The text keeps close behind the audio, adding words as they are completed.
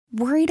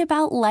Worried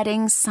about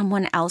letting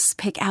someone else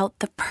pick out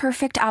the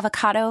perfect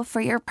avocado for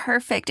your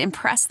perfect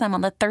impress them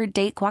on the third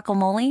date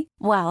guacamole?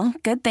 Well,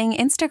 good thing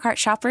Instacart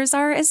shoppers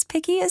are as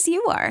picky as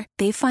you are.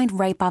 They find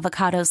ripe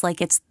avocados like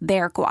it's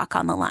their guac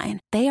on the line.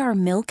 They are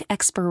milk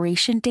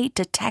expiration date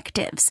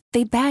detectives.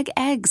 They bag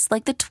eggs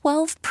like the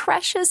 12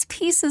 precious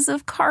pieces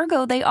of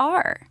cargo they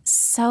are.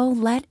 So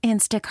let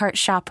Instacart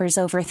shoppers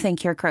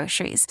overthink your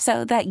groceries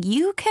so that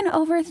you can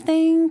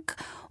overthink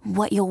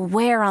what you'll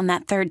wear on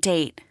that third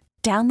date.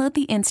 Download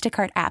the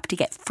Instacart app to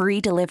get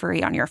free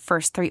delivery on your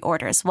first 3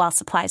 orders while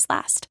supplies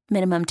last.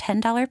 Minimum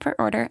 $10 per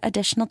order.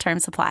 Additional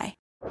terms apply.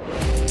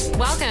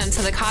 Welcome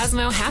to the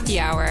Cosmo Happy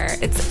Hour.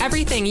 It's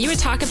everything you would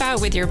talk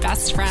about with your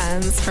best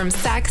friends, from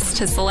sex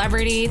to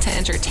celebrity to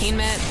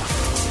entertainment.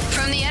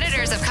 From the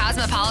editors of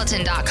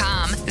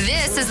Cosmopolitan.com,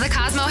 this is the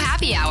Cosmo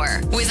Happy Hour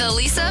with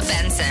Elisa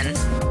Benson.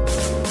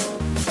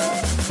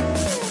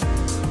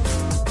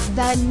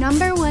 The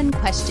number one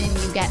question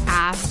you get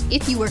asked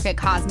if you work at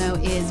Cosmo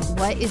is,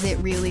 what is it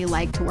really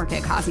like to work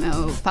at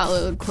Cosmo?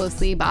 Followed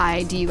closely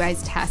by, do you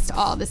guys test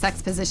all the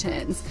sex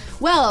positions?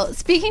 Well,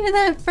 speaking to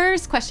the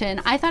first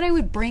question, I thought I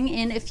would bring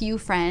in a few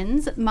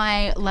friends,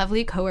 my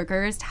lovely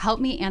coworkers, to help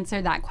me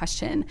answer that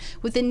question.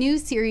 With the new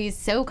series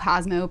So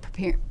Cosmo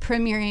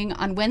premiering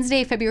on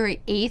Wednesday,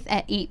 February 8th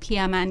at 8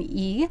 p.m. on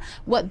E!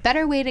 What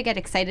better way to get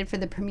excited for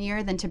the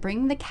premiere than to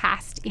bring the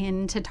cast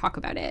in to talk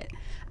about it?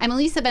 I'm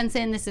Elisa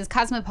Benson. This is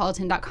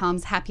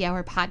Cosmopolitan.com's Happy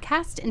Hour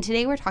podcast, and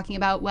today we're talking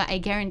about what I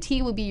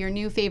guarantee will be your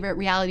new favorite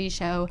reality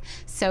show,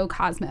 So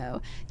Cosmo.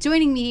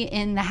 Joining me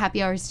in the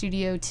Happy Hour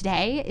studio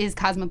today is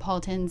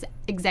Cosmopolitan's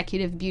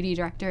Executive Beauty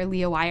Director,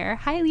 Leah Wire.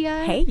 Hi,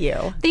 Leah. Hey,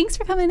 you. Thanks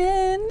for coming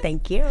in.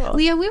 Thank you.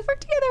 Leah, we've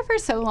worked together for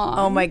so long.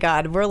 Oh, my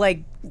God. We're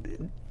like...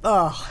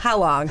 Oh, how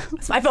long?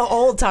 I feel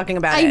old talking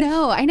about it.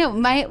 I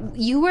know.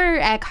 You were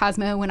at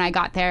Cosmo when I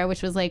got there,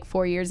 which was like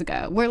 4 years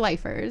ago. We're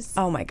lifers.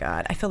 Oh my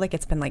God. I feel like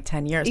it's been like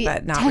 10 years,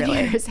 but not 10 really.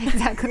 10 years,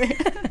 exactly.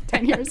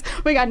 10 years.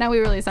 Oh my God, now we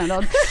really sound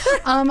old.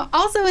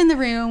 Also in the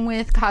room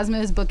with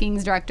Cosmo's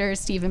bookings director,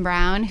 Stephen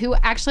Brown, who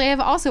actually I've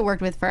also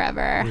worked with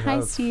forever. Hi,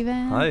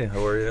 Stephen. Hi,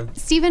 how are you?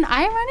 Stephen,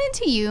 I run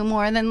into you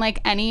more than like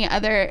any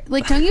other,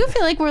 like, don't you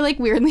feel like we're like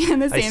weirdly in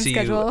the same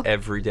schedule? I see you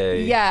every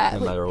day, no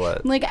matter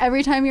what. Like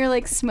every time you're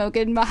like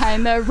smoking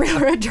behind the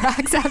railroad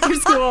tracks after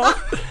school.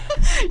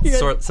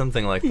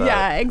 Something like that.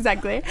 Yeah,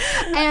 exactly.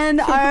 And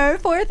our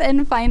fourth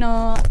and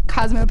final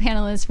Cosmo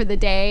panelist for the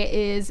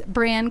day is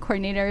brand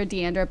coordinator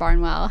Deandra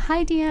Barnwell.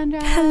 Hi,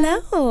 Deandra.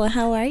 Hello.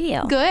 How are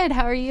you? Good.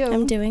 How are you?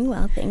 I'm doing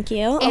well, thank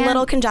you. A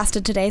little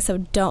congested today, so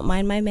don't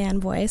mind my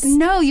man voice.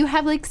 No, you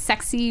have like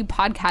sexy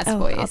podcast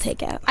voice. I'll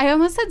take it. I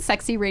almost said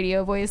sexy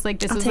radio voice, like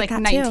this was like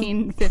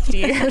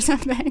 1950 too. or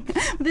something.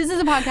 But this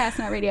is a podcast,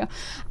 not radio.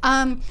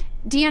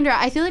 Deandra,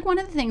 I feel like one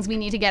of the things we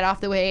need to get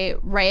off the way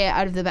right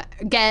out of the bat,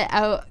 get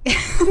out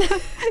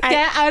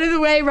of the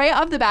way right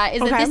off the bat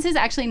is that this is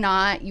actually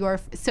not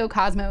So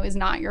Cosmo is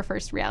not your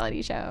first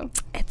reality show.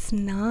 It's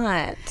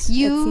not.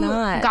 You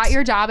got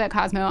your job at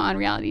Cosmo on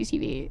reality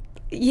TV.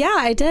 Yeah,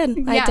 I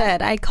did.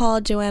 I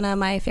called Joanna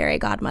my fairy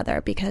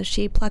godmother because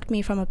she plucked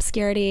me from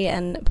obscurity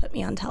and put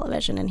me on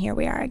television, and here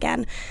we are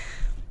again.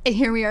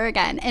 Here we are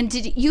again. And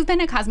you've been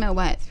at Cosmo,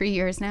 what, 3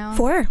 years now?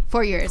 4.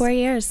 4 years. 4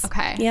 years.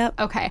 Okay. Yep.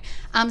 Okay.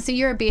 So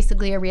you're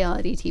basically a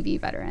reality TV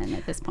veteran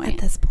at this point.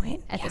 At this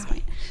point.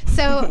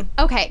 So,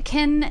 okay,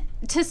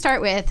 to start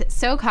with,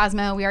 So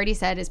Cosmo, we already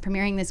said, is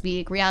premiering this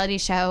week, reality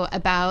show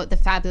about the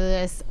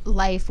fabulous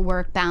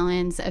life-work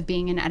balance of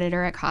being an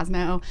editor at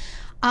Cosmo.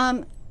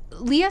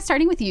 Leah,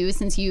 starting with you,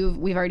 since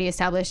we've already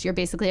established you're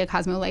basically a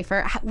Cosmo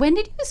lifer, when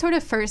did you sort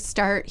of first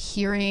start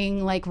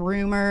hearing like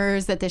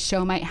rumors that this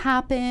show might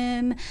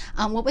happen?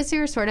 What was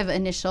your sort of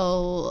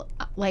initial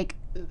like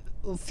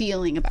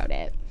feeling about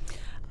it?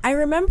 I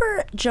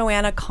remember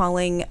Joanna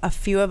calling a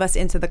few of us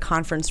into the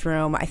conference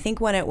room, I think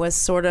when it was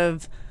sort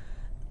of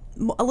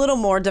a little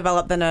more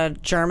developed than a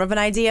germ of an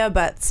idea,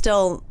 but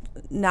still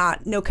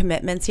no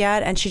commitments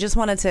yet. And she just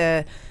wanted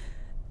to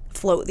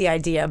float the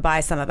idea by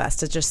some of us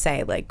to just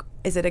say, like,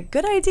 is it a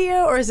good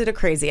idea or is it a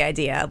crazy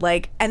idea?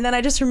 Like, and then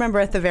I just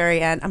remember at the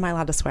very end, am I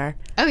allowed to swear?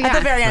 Oh, yeah. At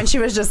the very end, she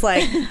was just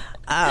like,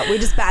 we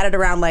just batted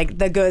around like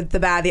the good, the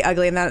bad, the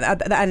ugly. And then at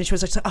the end, she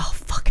was like, oh,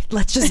 fuck it,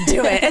 let's just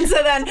do it. And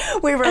so then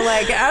we were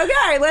like,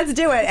 okay, let's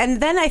do it. And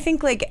then I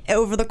think like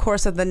over the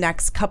course of the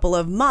next couple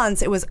of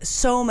months, it was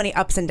so many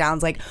ups and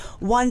downs. Like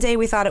one day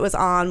we thought it was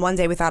on, one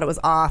day we thought it was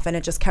off, and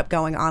it just kept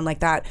going on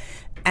like that.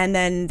 And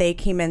then they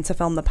came in to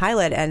film the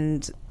pilot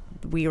and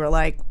we were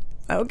like,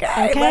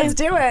 okay, let's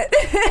do it.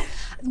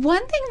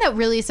 One thing that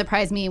really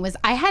surprised me was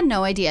I had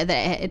no idea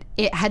that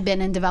it had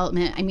been in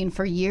development, I mean,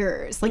 for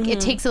years. Like, it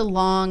takes a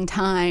long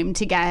time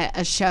to get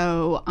a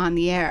show on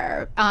the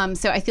air.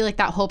 So I feel like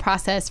that whole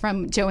process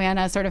from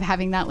Joanna sort of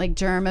having that, like,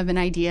 germ of an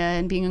idea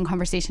and being in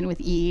conversation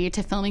with E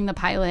to filming the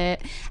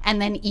pilot,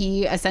 and then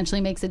E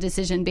essentially makes a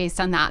decision based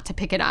on that to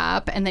pick it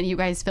up, and then you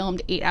guys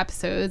filmed 8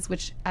 episodes,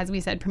 which, as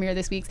we said, premiere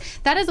this week.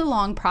 That is a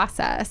long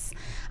process.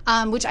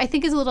 Which I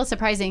think is a little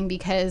surprising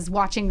because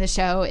watching the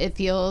show, it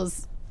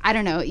feels I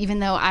don't know, even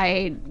though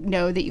I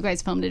know that you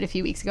guys filmed it a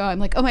few weeks ago, I'm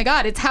like, oh my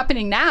God, it's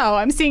happening now.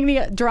 I'm seeing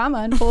the drama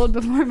unfold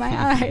before my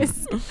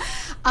eyes.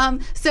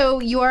 So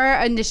your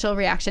initial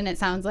reaction, it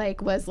sounds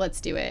like, was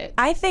let's do it.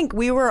 I think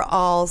we were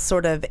all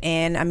sort of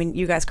in, I mean,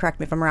 you guys correct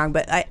me if I'm wrong,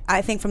 but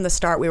I think from the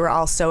start we were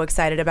all so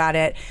excited about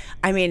it.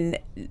 I mean,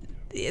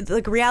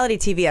 like reality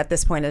TV at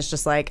this point is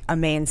just like a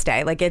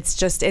mainstay. Like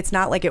it's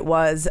not like it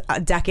was a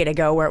decade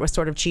ago where it was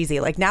sort of cheesy.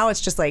 Like now it's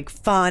just like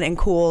fun and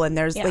cool, and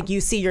there's like you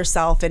see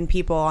yourself and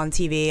people on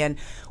TV, and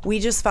we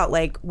just felt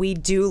like we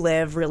do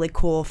live really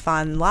cool,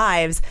 fun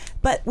lives,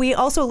 but we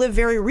also live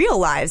very real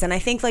lives. And I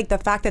think like the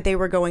fact that they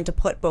were going to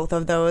put both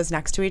of those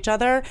next to each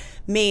other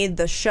made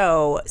the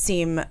show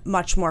seem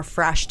much more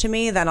fresh to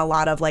me than a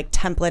lot of like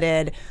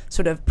templated,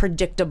 sort of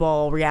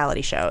predictable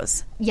reality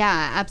shows.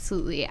 Yeah,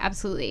 absolutely.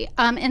 Absolutely.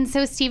 And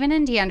so Steven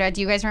and Deandra, do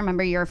you guys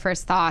remember your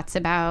first thoughts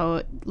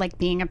about like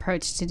being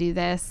approached to do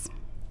this?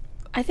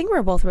 I think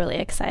we're both really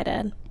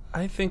excited.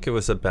 I think it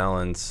was a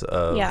balance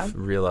of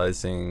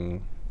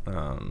realizing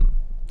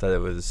that it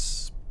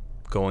was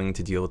going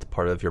to deal with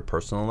part of your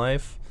personal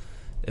life.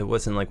 It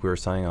wasn't like we were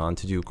signing on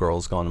to do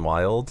Girls Gone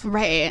Wild.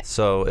 Right.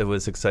 So it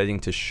was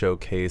exciting to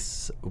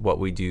showcase what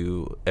we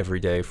do every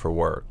day for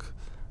work.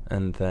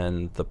 And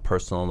then the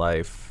personal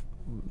life,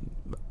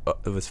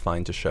 it was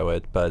fine to show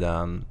it, but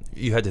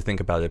you had to think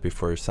about it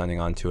before signing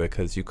on to it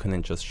because you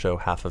couldn't just show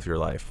half of your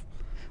life.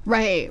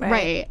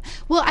 Right.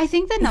 Well, I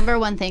think the number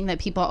one thing that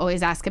people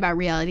always ask about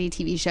reality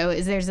TV show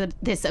is there's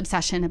this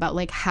obsession about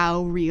like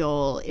how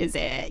real is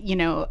it? You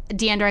know,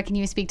 Deandra, can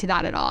you speak to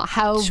that at all?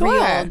 How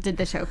real did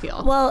the show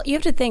feel? Well, you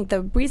have to think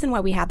the reason why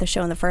we had the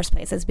show in the first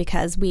place is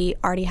because we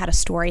already had a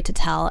story to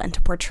tell and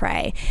to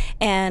portray.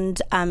 And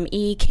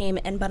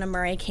Bunna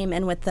Murray came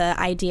in with the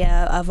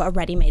idea of a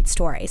ready-made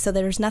story. So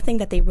there's nothing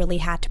that they really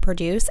had to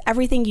produce.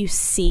 Everything you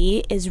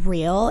see is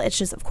real. It's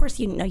just, of course,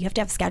 you know, you have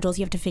to have schedules,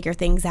 you have to figure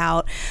things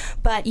out,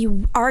 but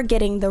you are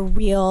getting the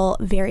real,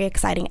 very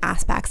exciting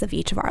aspects of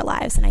each of our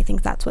lives. And I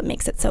think that's what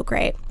makes it so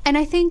great. And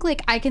I think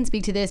like I can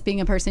speak to this being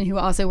a person who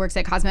also works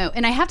at Cosmo.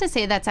 And I have to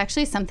say that's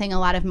actually something a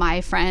lot of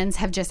my friends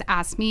have just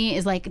asked me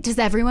is like, does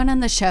everyone on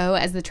the show,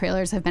 as the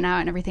trailers have been out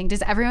and everything,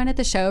 does everyone at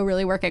the show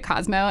really work at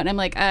Cosmo? And I'm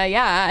like,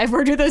 yeah, I've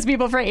worked with those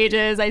people for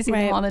ages. I see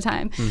them all the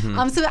time.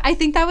 Mm-hmm. So I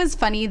think that was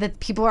funny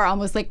that people are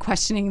almost like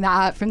questioning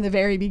that from the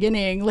very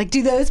beginning. Like,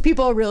 do those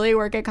people really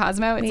work at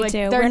Cosmo? It's Me like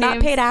too. We're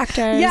not paid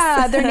actors.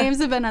 Yeah, their names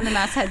have been on the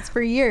mastheads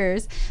for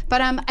years.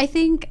 But I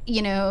think,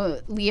 you know,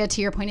 Leah,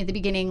 to your point at the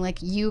beginning, like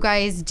you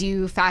guys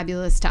do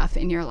fabulous stuff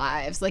in your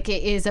lives. Like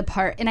it is a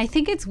part, and I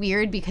think it's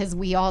weird because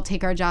we all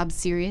take our jobs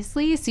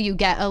seriously, so you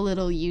get a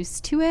little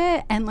used to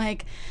it, and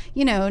like,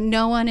 you know,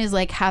 no one is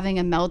like having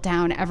a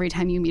meltdown every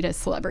time you meet a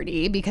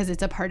celebrity because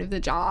it's a part of the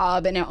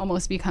job and it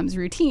almost becomes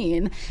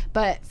routine.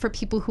 But for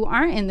people who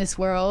aren't in this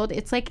world,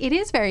 it's like it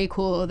is very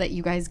cool that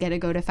you guys get to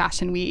go to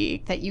Fashion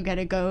Week, that you get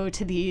to go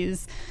to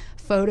these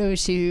photo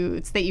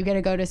shoots, that you get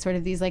to go to sort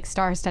of these like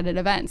star-studded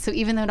events. So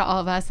even though to all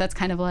of us that's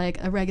kind of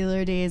like a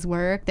regular day's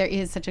work, there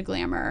is such a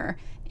glamour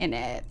in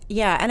it.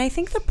 Yeah, and I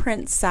think the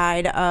print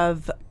side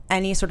of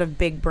any sort of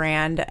big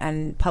brand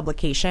and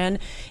publication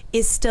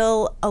is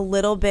still a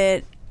little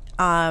bit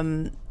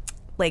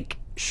like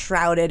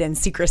shrouded in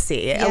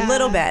secrecy a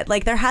little bit.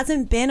 Like there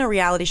hasn't been a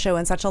reality show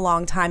in such a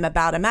long time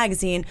about a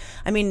magazine.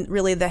 I mean,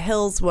 really, The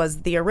Hills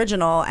was the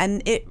original,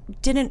 and it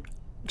didn't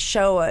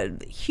show a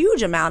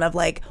huge amount of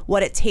like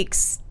what it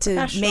takes to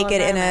make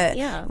it in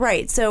a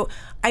right. So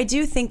I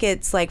do think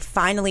it's like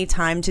finally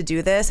time to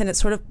do this, and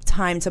it's sort of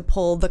time to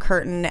pull the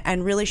curtain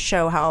and really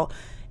show how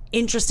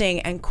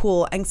interesting and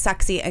cool and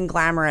sexy and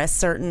glamorous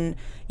certain,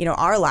 you know,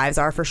 our lives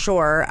are for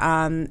sure.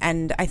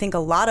 And I think a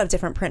lot of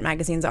different print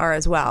magazines are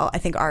as well. I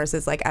think ours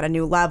is like at a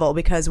new level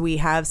because we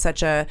have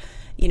such a,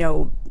 you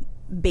know,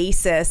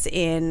 basis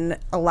in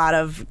a lot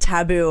of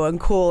taboo and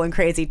cool and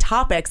crazy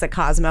topics at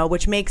Cosmo,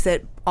 which makes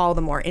it all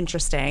the more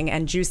interesting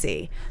and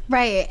juicy.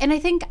 Right. And I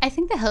think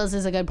The Hills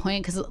is a good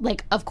point because,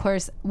 like, of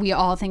course, we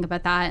all think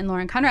about that and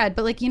Lauren Conrad,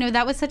 but, like, you know,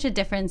 that was such a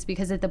difference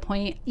because at the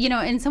point, you know,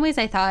 in some ways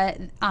I thought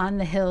on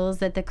The Hills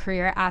that the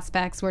career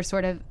aspects were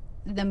sort of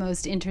the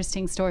most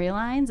interesting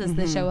storylines as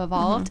the show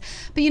evolved.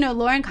 But, you know,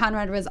 Lauren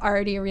Conrad was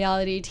already a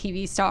reality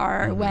TV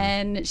star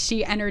when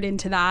she entered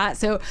into that.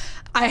 So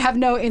I have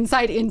no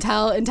inside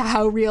intel into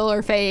how real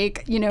or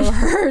fake, you know,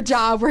 her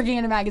job working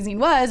in a magazine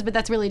was, but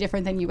that's really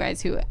different than you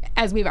guys who,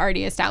 as we've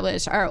already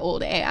established, are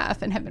old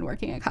AF and have been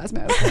working at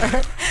Cosmo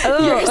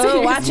for years.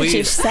 Watch what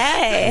you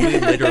say. We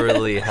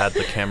literally had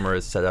the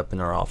cameras set up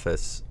in our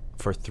office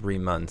for 3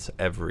 months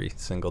every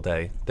single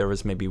day. There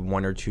was maybe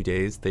 1 or 2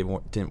 days they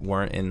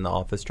weren't in the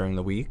office during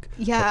the week.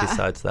 Yeah. But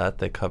besides that,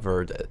 they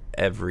covered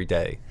every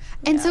day.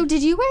 And so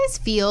did you guys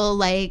feel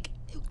like,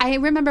 I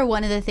remember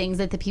one of the things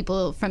that the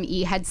people from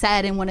E! had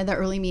said in one of the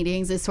early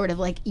meetings is sort of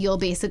like, you'll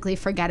basically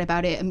forget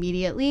about it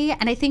immediately.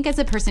 And I think as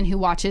a person who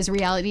watches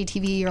reality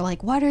TV, you're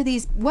like,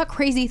 what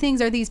crazy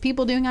things are these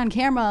people doing on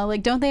camera?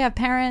 Like, don't they have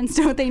parents?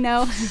 Don't they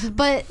know?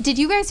 But did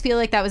you guys feel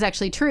like that was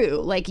actually true?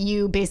 Like,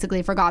 you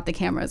basically forgot the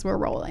cameras were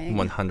rolling?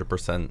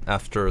 100%.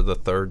 After the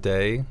third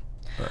day,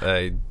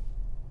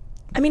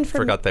 I mean,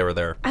 forgot they were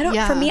there.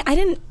 For me,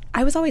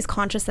 I was always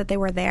conscious that they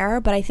were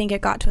there, but I think it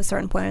got to a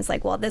certain point. It was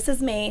like, well, this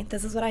is me.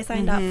 This is what I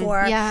signed up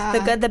for. Yeah. The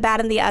good, the bad,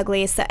 and the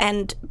ugly. So,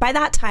 and by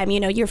that time,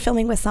 you're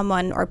filming with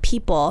someone or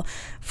people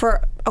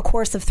for a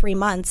course of 3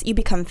 months. You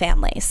become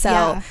family.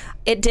 So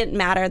it didn't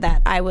matter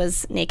that I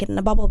was naked in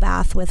a bubble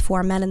bath with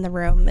 4 men in the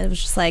room. It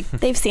was just like,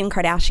 they've seen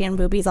Kardashian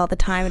boobies all the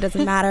time. It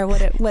doesn't matter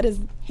what is.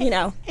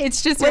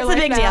 It's just what's the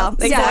big deal?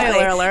 Exactly.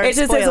 Spoiler alert. It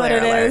just is what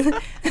it is.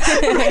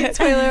 Right,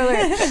 spoiler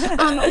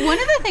alert. One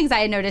of the things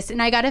I noticed,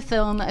 and I got to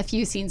film a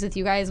few scenes with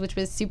you guys, which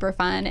was super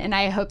fun, and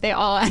I hope they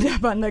all end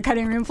up on the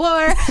cutting room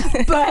floor.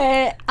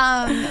 But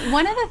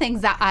one of the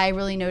things that I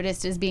really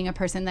noticed as being a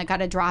person that got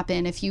to drop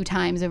in a few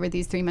times over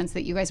these 3 months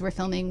that you guys were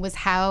filming was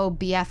how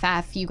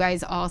BFF you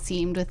guys all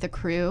seemed with the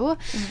crew.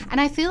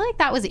 And I feel like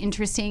that was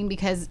interesting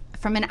because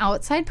from an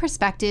outside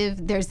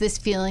perspective, there's this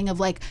feeling of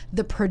like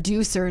the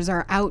producers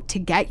are out to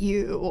get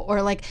you,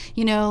 or like,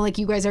 like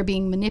you guys are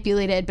being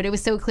manipulated. But it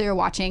was so clear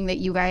watching that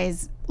you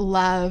guys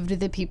loved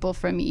the people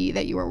from E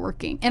that you were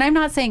working. And I'm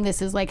not saying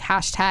this is like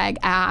hashtag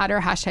ad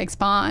or hashtag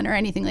spawn or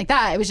anything like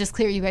that. It was just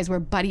clear you guys were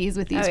buddies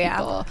with these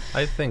people.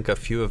 I think a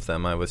few of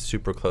them I was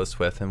super close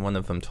with, and one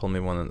of them told me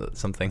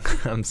something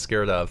I'm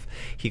scared of.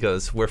 He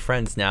goes, "We're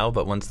friends now,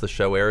 but once the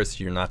show airs,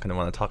 you're not going to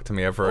want to talk to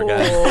me ever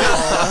again."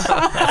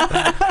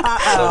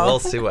 So we'll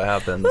see what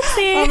happens.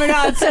 Oh my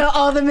God. So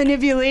all the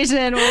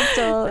manipulation will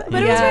still...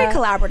 But it was very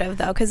collaborative,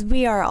 though, because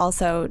we are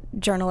also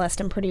journalists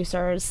and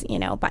producers,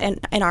 in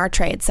our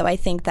trade. So I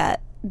think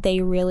that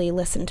they really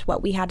listened to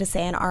what we had to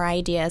say and our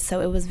ideas.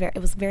 So it was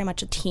very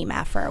much a team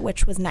effort,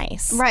 which was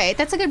nice. Right.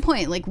 That's a good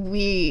point. Like,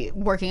 we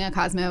working at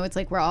Cosmo, it's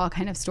like we're all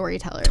kind of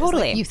storytellers.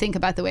 Totally. Like, you think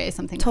about the way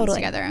something comes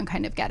together and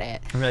kind of get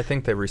it. I mean, I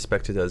think they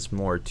respected us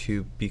more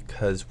too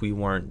because we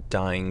weren't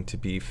dying to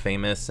be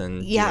famous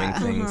and doing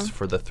things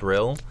for the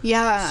thrill.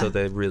 Yeah. So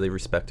they really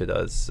respected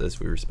us as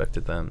we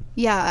respected them.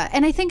 Yeah.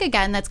 And I think,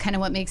 again, that's kind of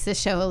what makes this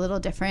show a little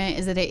different,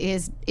 is that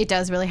it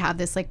does really have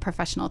this like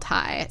professional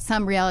tie.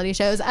 Some reality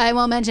shows, I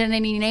won't mention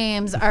any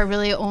names, are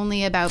really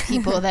only about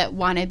people that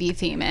want to be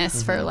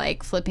famous for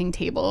like flipping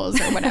tables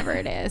or whatever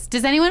it is.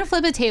 Does anyone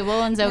flip a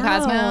table in Zo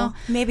Cosmo?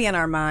 Maybe in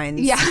our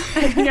minds. Yeah.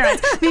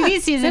 Maybe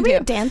season Maybe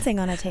 2. dancing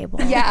on a table.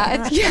 Yeah.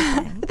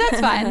 That's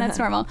fine. That's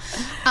normal.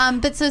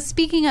 But so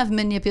speaking of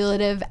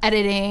manipulative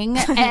editing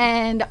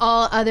and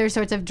all other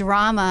sorts of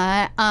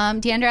drama,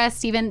 Deandra,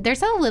 Steven,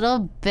 there's a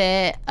little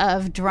bit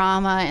of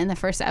drama in the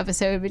first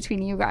episode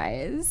between you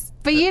guys.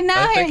 But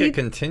I think it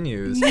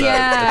continues.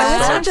 Yeah.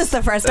 It's not just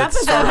the first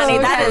episode, honey.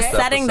 That is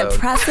setting the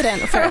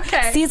precedent for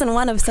Okay. season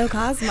 1 of So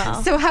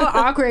Cosmo. So how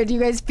awkward do you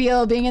guys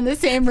feel being in the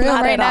same room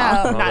Not right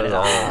at all. now? Not at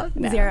all.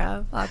 No.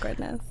 Zero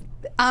awkwardness.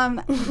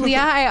 Leah,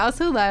 I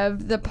also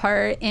love the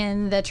part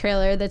in the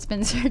trailer that's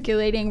been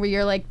circulating where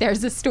you're like,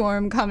 there's a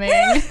storm coming.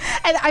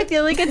 And I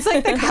feel like it's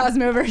like the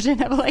Cosmo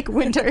version of like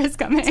winter is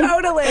coming.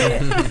 Totally.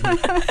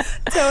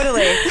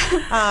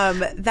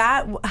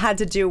 That had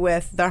to do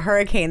with the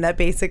hurricane that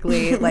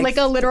basically like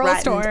a literal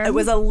storm. It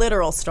was a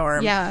literal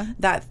storm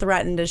that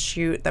threatened a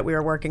shoot that we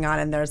were working on.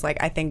 And there's like,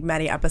 I think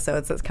many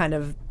episodes that's kind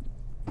of,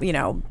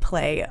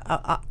 play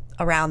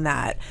around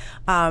that.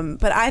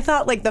 But I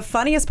thought like the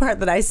funniest part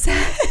that I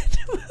said,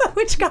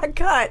 which got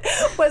cut,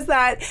 was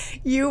that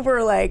you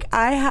were like,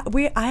 I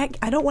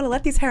don't want to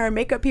let these hair and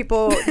makeup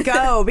people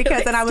go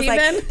because, and I was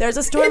like, there's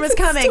a storm is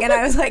coming, and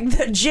I was like,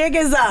 the jig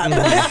is up, and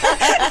then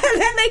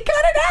they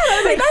cut it out. I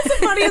was like, that's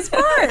the funniest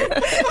part.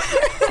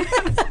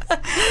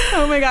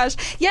 Oh my gosh.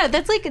 Yeah,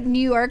 that's like New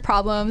York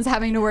problems,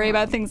 having to worry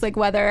about things like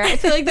weather. I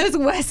feel like those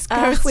West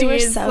Coasties we were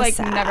so like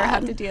sad. never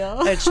had to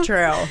deal. It's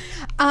true.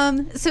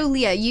 So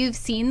Leah, you've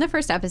seen the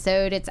first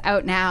episode. It's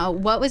out now.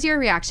 What was your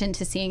reaction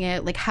to seeing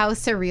it? Like, how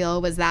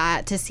surreal was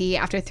that to see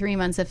after 3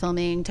 months of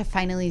filming to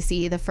finally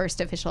see the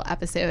first official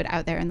episode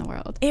out there in the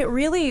world? It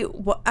really,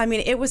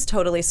 it was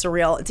totally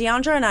surreal.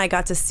 Deandra and I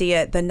got to see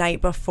it the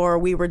night before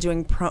we were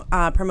doing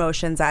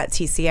promotions at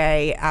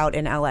TCA out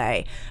in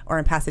LA or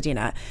in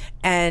Pasadena.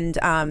 And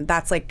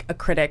that's like a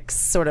critics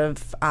sort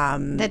of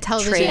the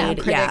television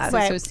critics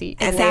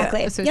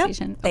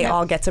association. Yep. They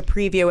all get to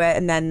preview it,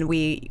 and then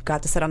we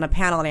got to sit on a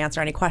panel and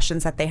answer any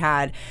questions that they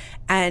had.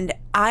 And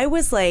I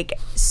was like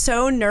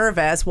so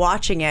nervous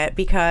watching it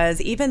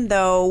because even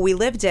though we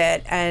lived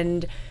it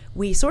and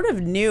we sort of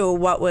knew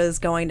what was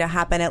going to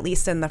happen, at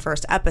least in the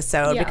first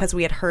episode, because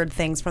we had heard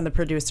things from the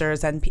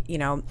producers, and it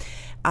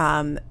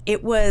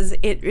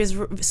is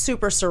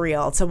super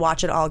surreal to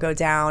watch it all go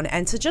down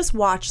and to just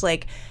watch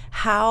like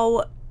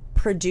how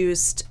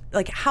produced,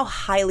 like how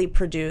highly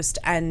produced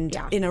and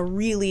in a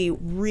really,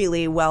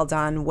 really well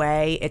done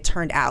way it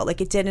turned out.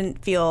 Like, it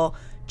didn't feel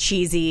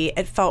cheesy.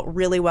 It felt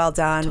really well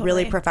done,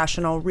 really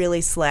professional,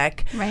 really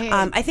slick. Right.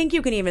 I think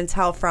you can even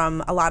tell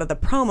from a lot of the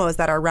promos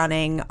that are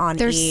running on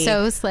They're E.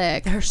 so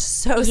slick. They're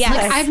so Like, slick.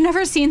 I've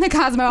never seen the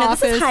Cosmo office.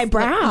 This is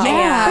highbrow.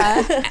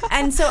 Yeah.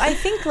 And so I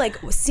think like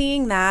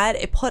seeing that,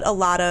 it put a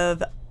lot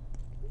of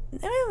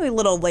a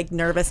little like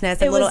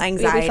nervousness and a little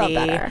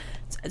anxiety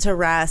to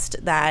rest,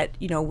 that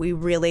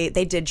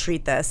they did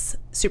treat this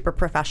super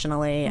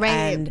professionally.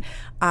 Right.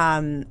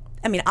 And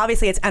I mean,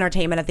 obviously it's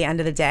entertainment at the end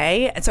of the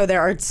day. So there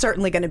are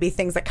certainly going to be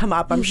things that come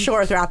up, I'm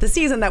sure, throughout the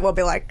season that will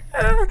be like,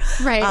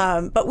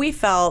 right. But we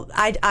felt,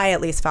 I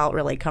at least felt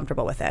really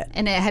comfortable with it.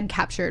 And it had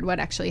captured what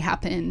actually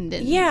happened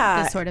and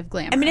yeah. the sort of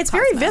glamour. I mean, it's of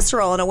very Cosmo.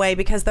 visceral in a way,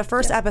 because the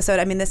first episode,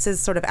 I mean, this is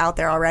sort of out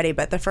there already,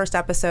 but the first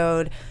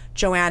episode,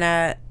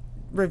 Joanna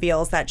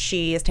reveals that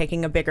she is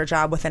taking a bigger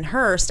job within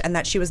Hearst and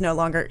that she'll no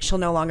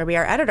longer be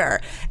our editor.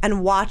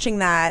 And watching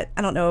that,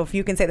 I don't know if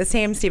you can say the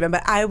same, Stephen,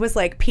 but I was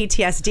like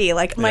PTSD.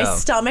 Like my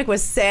stomach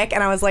was sick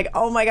and I was like,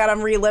 oh my God,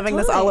 I'm reliving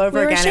this all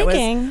over again.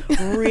 Shaking.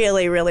 It was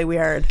really, really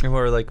weird. And we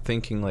were like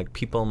thinking like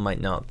people might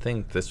not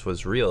think this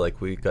was real.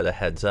 Like we got a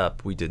heads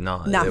up. We did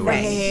not. Nothing.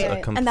 It was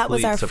a complete And that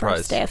was our surprise.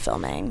 first day of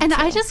filming. And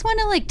I just want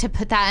to to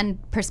put that in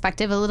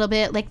perspective a little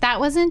bit. Like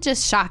that wasn't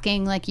just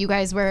shocking. Like you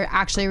guys were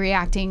actually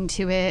reacting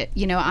to it,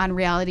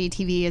 on reality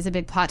TV as a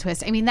big plot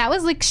twist. I mean, that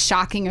was like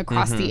shocking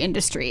across the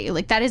industry.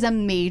 Like that is a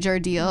major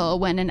deal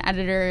when an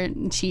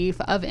editor-in-chief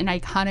of an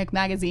iconic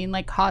magazine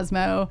like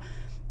Cosmo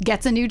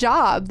gets a new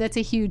job. That's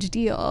a huge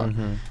deal.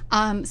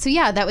 So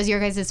yeah, that was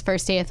your guys'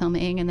 first day of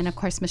filming. And then of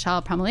course,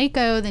 Michelle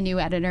Promoleco, the new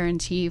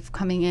editor-in-chief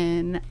coming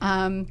in.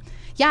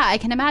 Yeah, I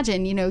can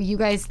imagine, you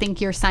guys think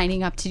you're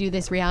signing up to do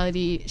this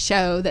reality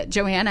show that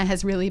Joanna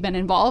has really been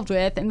involved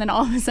with. And then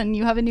all of a sudden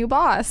you have a new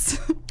boss.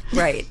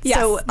 Right. Yes.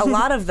 So a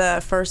lot of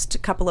the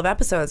first couple of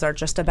episodes are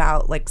just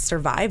about like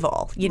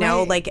survival,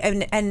 Right.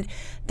 and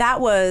that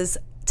was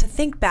to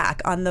think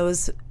back on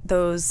those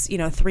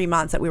 3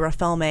 months that we were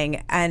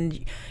filming,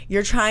 and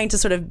you're trying to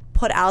sort of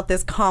put out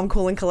this calm,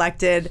 cool, and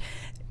collected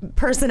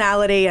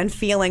personality and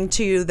feeling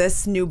to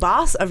this new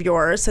boss of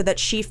yours so that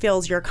she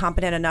feels you're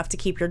competent enough to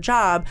keep your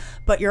job,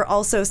 but you're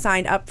also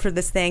signed up for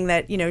this thing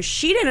that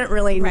she didn't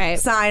really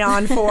sign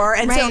on for,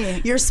 and so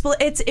you're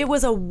split. It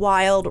was a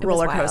wild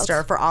roller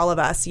coaster for all of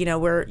us,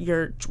 where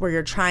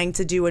you're trying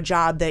to do a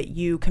job that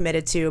you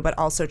committed to, but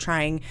also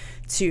trying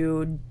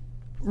to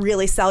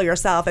really sell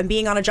yourself and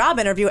being on a job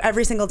interview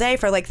every single day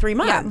for like 3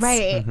 months. Yeah,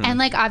 right.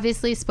 And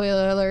obviously,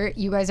 spoiler alert,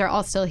 you guys are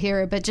all still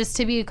here, but just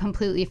to be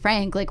completely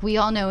frank, we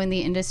all know in the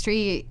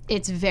industry,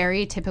 it's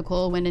very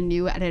typical when a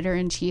new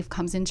editor-in-chief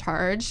comes in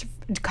charge,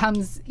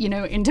 comes,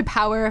 into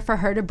power, for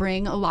her to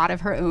bring a lot of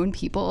her own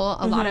people,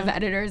 a lot of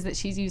editors that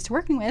she's used to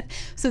working with.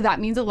 So that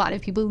means a lot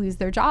of people lose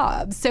their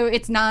jobs. So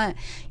it's not,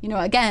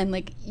 again,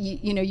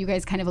 you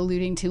guys kind of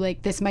alluding to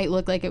this might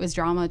look like it was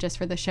drama just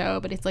for the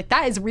show, but it's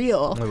that is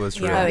real. It was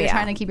real. You're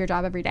trying to keep your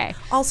job every day.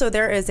 Also,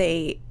 there is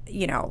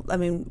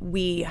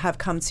we have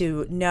come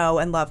to know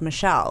and love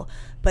Michelle,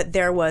 but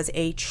there was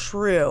a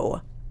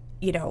true,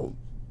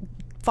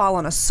 fall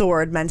on a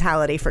sword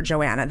mentality for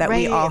Joanna that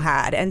we all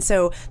had. And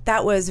so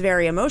that was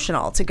very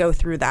emotional to go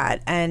through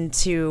that and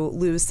to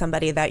lose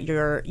somebody that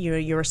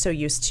you're so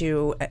used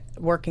to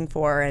working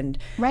for. And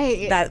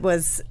it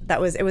was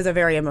a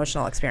very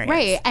emotional experience.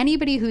 Right.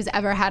 Anybody who's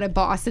ever had a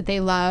boss that they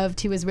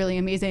loved who was really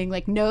amazing,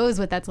 knows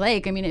what that's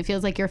like. I mean, it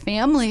feels like your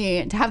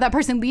family. To have that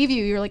person leave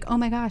you, you're like, oh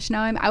my gosh,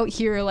 now I'm out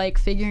here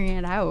figuring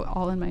it out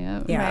all on my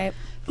own. Yeah. Right.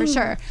 For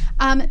sure.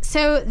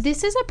 So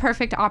this is a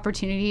perfect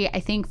opportunity, I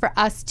think, for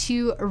us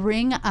to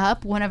ring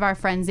up one of our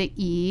friends at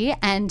E!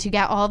 And to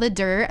get all the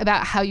dirt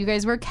about how you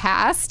guys were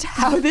cast,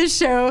 how this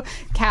show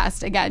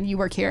cast. Again, you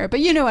work here,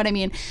 but you know what I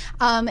mean.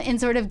 And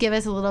sort of give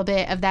us a little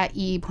bit of that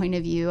E! point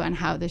of view on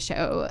how the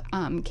show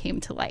came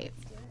to life.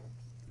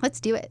 Let's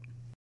do it.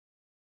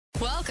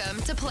 Welcome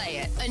to Play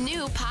It, a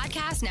new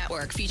podcast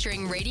network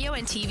featuring radio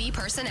and TV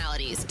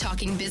personalities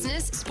talking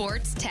business,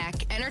 sports, tech,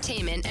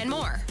 entertainment, and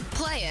more.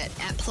 Play it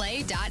at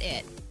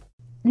play.it.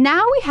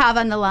 Now we have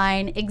on the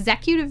line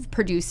executive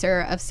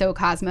producer of So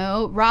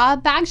Cosmo,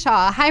 Rob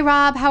Bagshaw. Hi,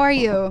 Rob. How are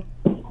you?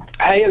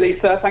 Hey,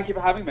 Elisa. Thank you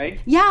for having me.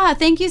 Yeah,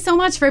 thank you so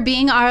much for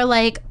being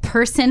our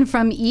person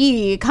from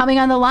E! Coming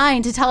on the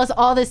line to tell us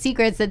all the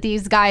secrets that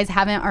these guys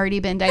haven't already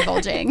been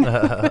divulging.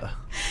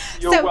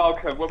 You're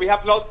welcome. Well, we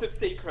have lots of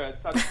secrets.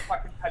 I don't know if I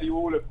can tell you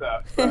all of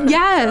them. But,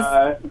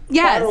 yes.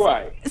 Fire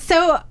away.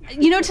 So,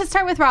 to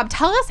start with, Rob,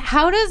 tell us,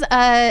 how does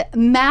a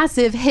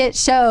massive hit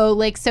show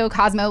like So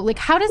Cosmo,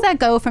 how does that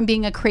go from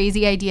being a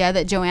crazy idea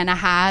that Joanna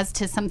has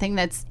to something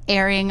that's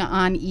airing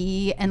on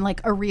E! and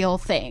a real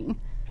thing?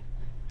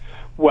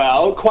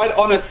 Well, quite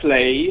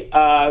honestly,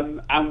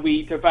 and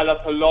we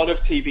develop a lot of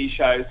TV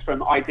shows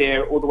from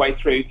idea all the way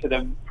through to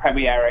them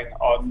premiering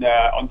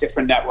on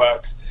different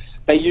networks.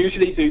 They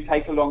usually do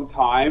take a long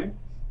time.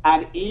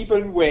 And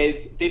even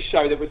with this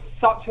show that was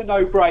such a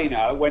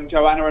no-brainer, when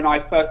Joanna and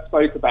I first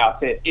spoke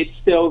about it, it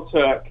still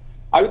took,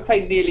 I would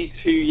say, nearly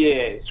 2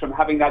 years from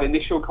having that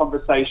initial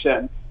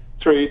conversation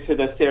through to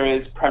the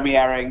series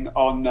premiering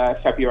on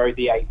February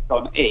the 8th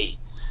on E!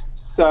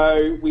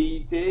 So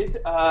we did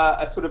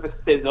a sort of a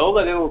sizzle,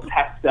 a little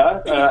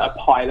tester, a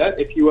pilot,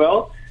 if you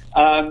will,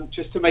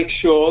 just to make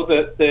sure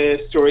that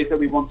the stories that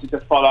we wanted to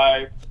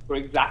follow were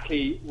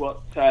exactly what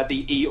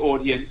the E!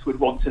 audience would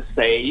want to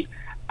see.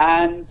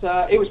 And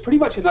it was pretty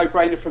much a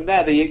no-brainer from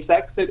there. The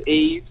execs at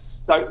E!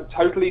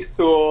 Totally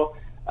saw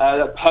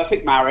a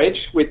perfect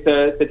marriage with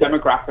the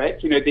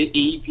demographic. The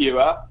E!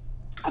 viewer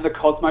and the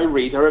Cosmo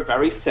reader are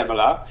very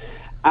similar.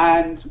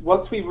 And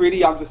once we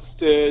really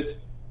understood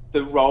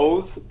the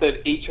roles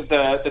that each of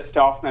the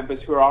staff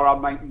members who are our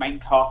main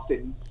cast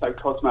in So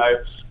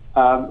Cosmo,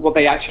 what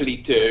they actually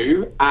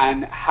do,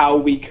 and how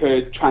we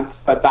could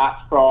transfer that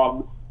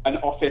from an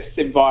office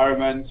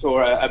environment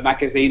or a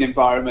magazine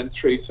environment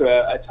through to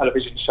a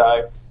television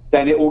show,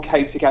 then it all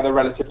came together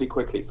relatively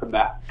quickly from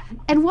there.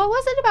 And what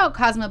was it about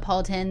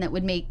Cosmopolitan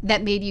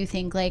that made you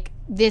think like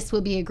this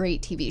would be a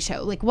great TV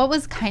show? Like, what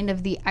was kind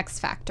of the X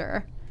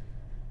factor?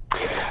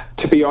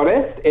 To be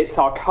honest, it's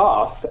our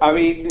cast. I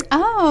mean,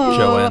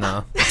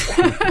 Joanna.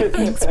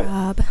 Thanks,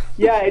 Rob.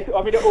 Yeah,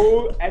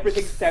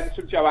 everything stems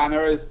from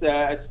Joanna,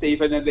 as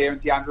Stephen and Leah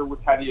and Deandra will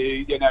tell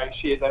you. You know,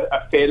 she is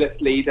a fearless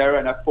leader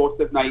and a force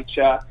of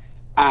nature,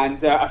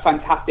 and a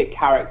fantastic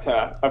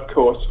character, of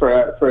course, for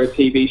a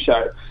TV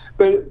show.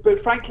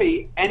 But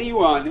frankly,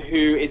 anyone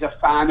who is a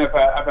fan of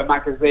a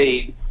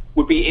magazine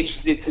would be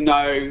interested to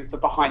know the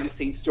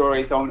behind-the-scenes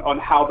stories on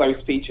how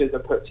those features are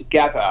put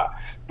together.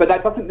 But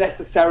that doesn't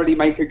necessarily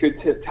make a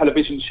good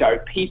television show.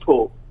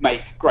 People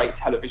make great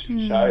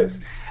television shows.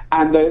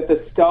 And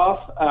the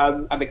staff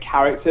and the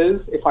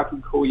characters, if I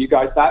can call you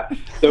guys that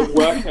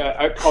work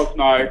at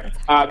Cosmo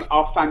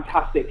are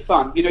fantastic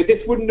fun. You know,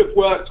 this wouldn't have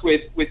worked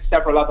with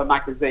several other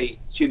magazines,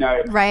 you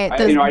know. Right,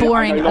 those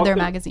boring other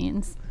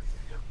magazines.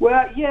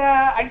 Well,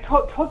 yeah, and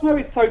Cosmo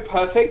is so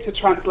perfect to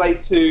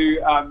translate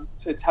to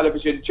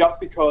television just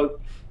because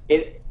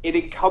it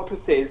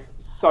encompasses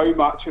so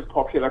much of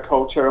popular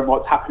culture and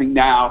what's happening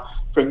now,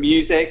 from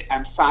music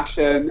and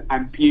fashion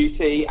and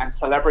beauty and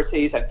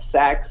celebrities and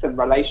sex and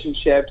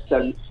relationships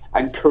and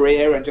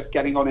career and just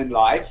getting on in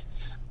life.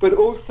 But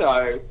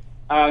also,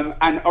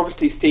 and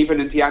obviously Stephen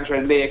and Deandra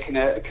and Leah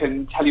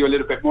can tell you a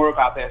little bit more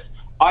about this,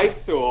 I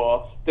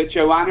saw that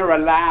Joanna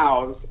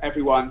allows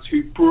everyone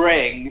to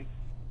bring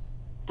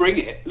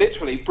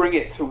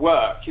it to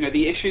work. You know,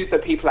 the issues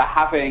that people are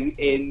having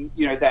in,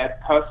 you know, their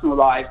personal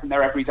lives and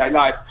their everyday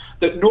life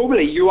that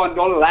normally you are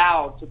not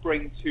allowed to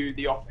bring to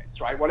the office,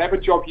 right? Whatever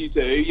job you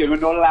do, you are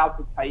not allowed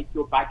to take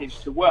your baggage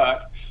to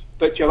work.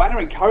 But Joanna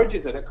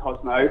encourages it at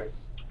Cosmo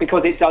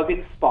because it does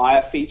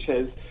inspire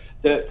features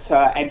that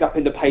end up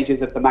in the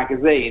pages of the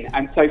magazine.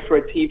 And so for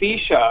a TV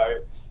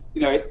show,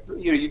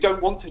 you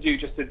don't want to do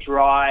just a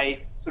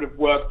dry sort of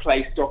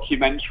workplace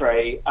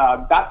documentary.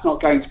 That's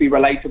not going to be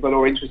relatable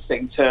or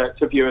interesting to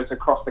viewers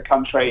across the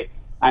country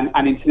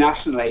and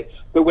internationally.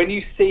 But when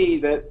you see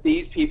that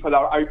these people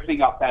are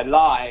opening up their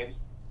lives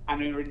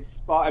and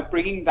are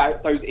bringing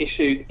those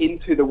issues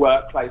into the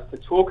workplace to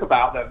talk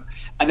about them,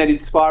 and then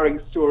inspiring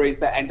stories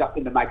that end up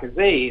in the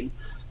magazine,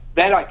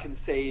 then I can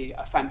see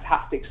a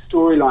fantastic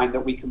storyline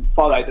that we can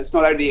follow that's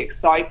not only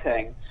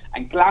exciting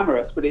and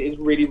glamorous, but it is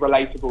really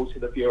relatable to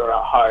the viewer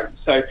at home.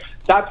 So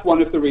that's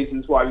one of the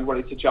reasons why we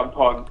wanted to jump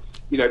on,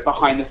 you know,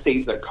 behind the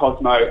scenes at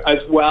Cosmo, as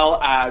well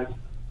as,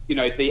 you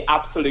know, the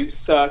absolute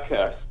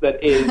circus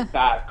that is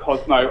that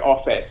Cosmo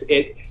office.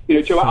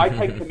 I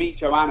came to meet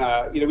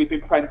Joanna. You know, we've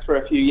been friends for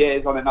a few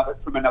years from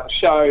another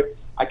show.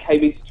 I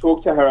came in to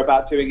talk to her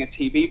about doing a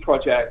TV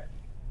project,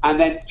 and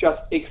then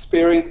just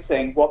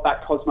experiencing what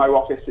that Cosmo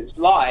office is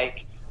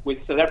like, with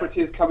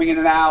celebrities coming in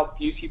and out,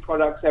 beauty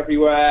products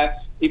everywhere,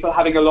 people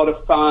having a lot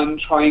of fun,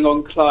 trying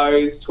on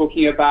clothes,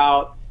 talking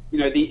about, you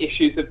know, the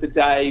issues of the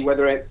day,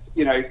 whether it's,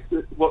 you know,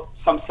 what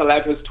some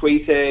celeb has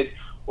tweeted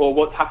or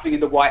what's happening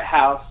in the White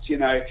House. You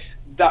know,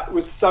 that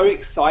was so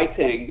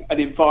exciting an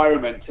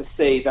environment to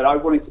see that I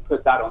wanted to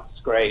put that on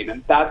screen.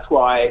 And that's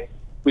why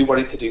we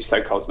wanted to do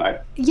So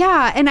Cosmo.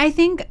 Yeah, and I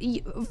think,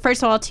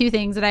 first of all, two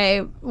things that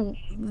I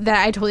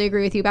totally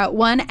agree with you about.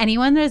 One,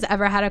 anyone that has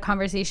ever had a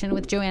conversation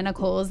with Joanna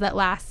Coles that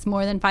lasts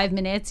more than 5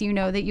 minutes, you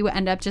know that you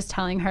end up just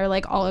telling her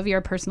like all of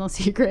your personal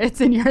secrets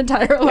and your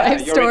entire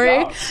life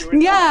story.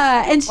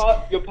 Yeah, and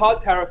you're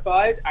part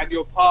terrified and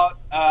you're part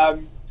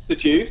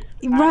seduced.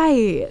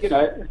 Right. And, you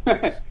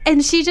know.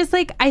 And she just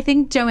like, I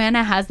think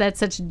Joanna has that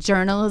such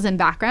journalism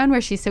background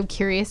where she's so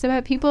curious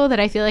about people that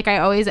I feel like I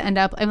always end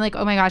up, I'm like,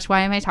 oh my gosh,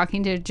 why am I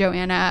talking to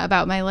Joanna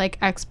about my like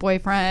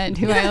ex-boyfriend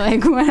who I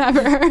like,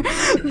 whatever.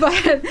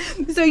 But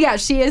so yeah,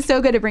 she is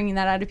so good at bringing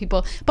that out of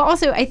people. But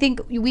also I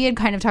think we had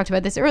kind of talked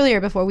about this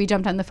earlier before we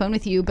jumped on the phone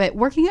with you, but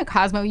working at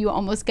Cosmo, you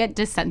almost get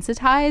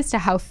desensitized to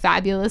how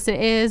fabulous it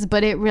is.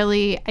 But it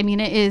really, I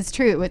mean, it is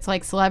true. It's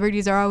like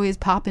celebrities are always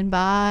popping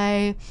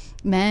by,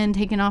 men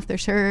taking off their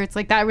shirts,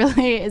 like that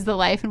really is the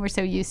life, and we're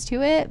so used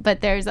to it.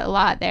 But there's a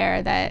lot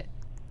there that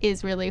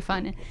is really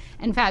fun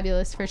and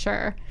fabulous for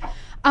sure.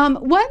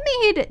 What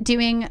made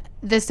doing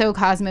the So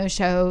Cosmo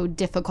show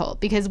difficult?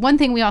 Because one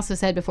thing we also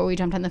said before we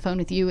jumped on the phone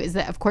with you is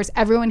that, of course,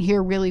 everyone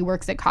here really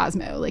works at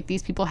Cosmo. Like,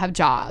 these people have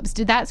jobs.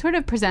 Did that sort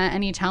of present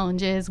any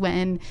challenges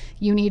when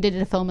you needed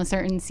to film a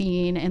certain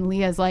scene and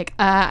Leah's like,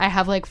 I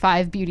have like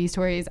 5 beauty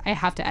stories I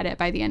have to edit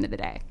by the end of the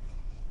day?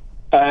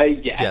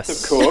 Yes,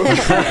 of course.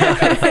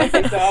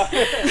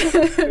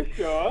 For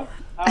sure.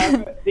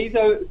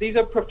 These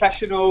are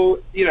professional,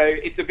 you know,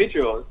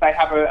 individuals. They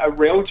have a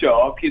real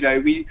job. You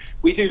know,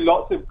 we do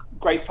lots of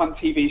great fun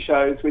TV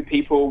shows with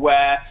people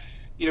where,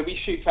 we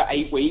shoot for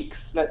 8 weeks,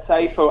 let's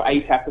say, for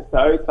 8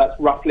 episodes. That's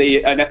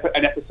roughly an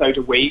episode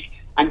a week.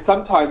 And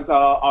sometimes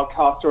our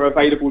cast are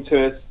available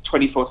to us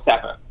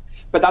 24/7.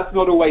 But that's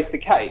not always the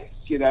case,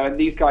 and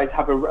these guys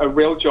have a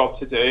real job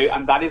to do,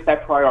 and that is their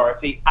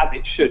priority, as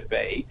it should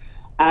be.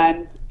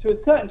 And to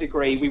a certain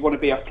degree, we want to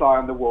be a fly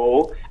on the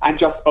wall and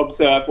just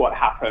observe what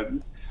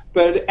happens.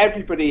 But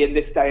everybody in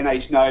this day and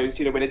age knows,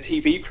 when a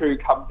TV crew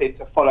comes in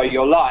to follow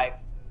your life,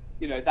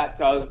 that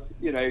does,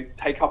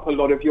 take up a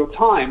lot of your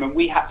time. And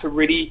we had to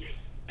really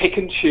pick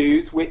and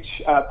choose which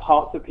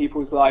parts of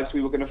people's lives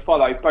we were going to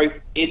follow, both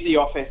in the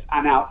office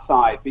and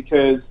outside,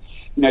 because,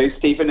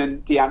 Stephen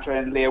and Deandra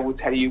and Leah will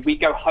tell you, we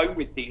go home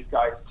with these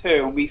guys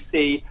too, and we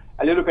see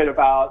a little bit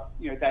about,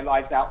 their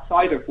lives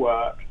outside of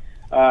work.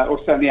 Or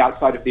certainly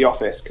outside of the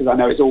office, because I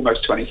know it's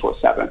almost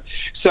 24/7.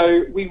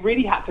 So we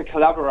really had to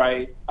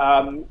collaborate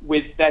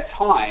with their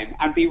time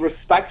and be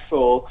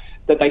respectful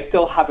that they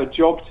still have a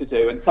job to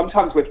do. And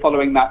sometimes we're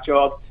following that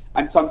job,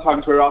 and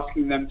sometimes we're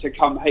asking them to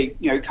come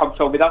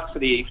film with us for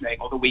the evening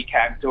or the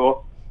weekend,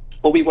 or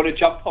we want to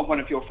jump on one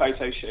of your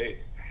photo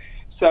shoots.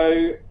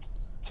 So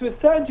to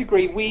a certain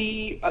degree,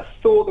 we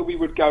thought that we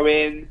would go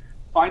in,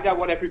 find out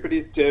what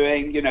everybody's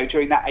doing,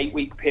 during that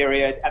 8-week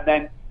period, and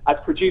then as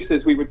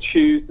producers, we would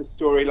choose the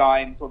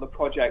storylines or the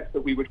projects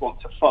that we would want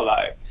to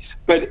follow.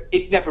 But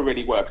it never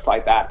really works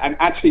like that. And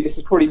actually, this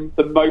is probably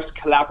the most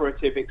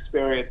collaborative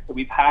experience that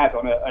we've had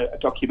on a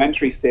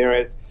documentary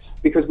series,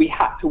 because we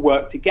had to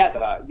work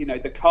together.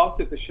 The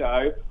cast of the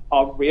show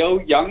are real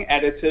young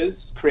editors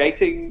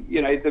creating,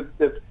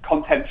 the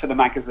content for the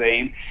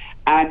magazine.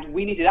 And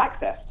we needed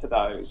access to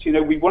those.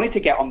 We wanted to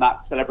get on that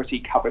celebrity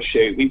cover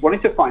shoot. We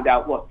wanted to find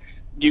out what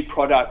new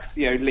products,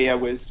 Leah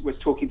was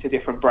talking to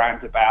different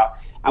brands about.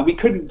 And we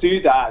couldn't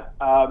do that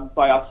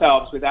by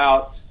ourselves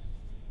without,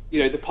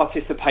 the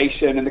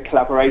participation and the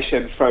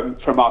collaboration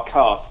from our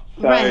cast.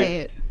 So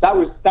that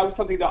was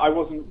something that I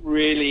wasn't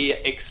really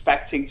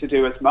expecting to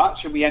do as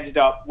much, and we ended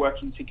up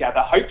working together,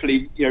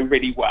 hopefully,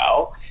 really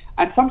well.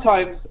 And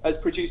sometimes, as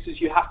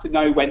producers, you have to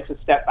know when to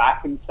step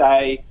back and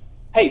say,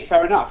 hey,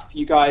 fair enough,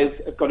 you guys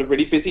have got a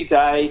really busy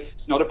day.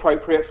 It's not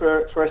appropriate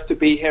for us to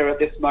be here at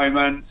this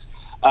moment.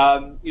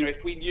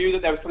 If we knew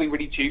that there was something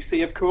really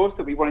juicy, of course,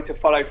 that we wanted to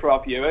follow for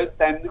our viewers,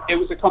 then it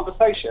was a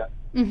conversation.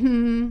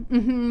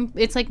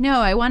 It's like,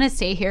 no, I want to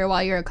stay here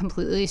while you're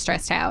completely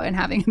stressed out and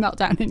having a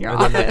meltdown in your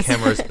office. And then the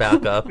cameras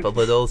back up a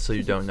little so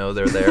you don't know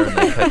they're there and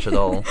they catch it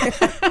all.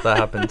 That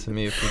happened to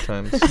me a few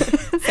times.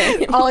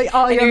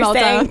 all your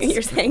meltdowns.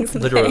 You're saying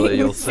some Literally, things.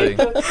 you'll see.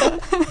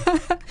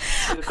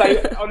 So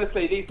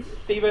honestly,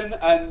 Stephen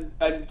and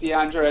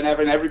Deandra and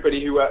Evan,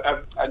 everybody who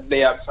and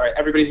Leah,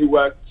 everybody who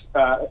worked,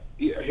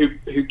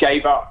 who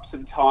gave up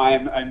some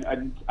time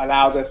and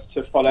allowed us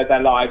to follow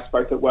their lives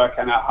both at work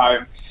and at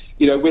home.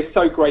 We're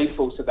so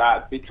grateful to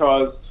that,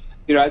 because,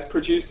 as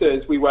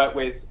producers, we work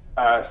with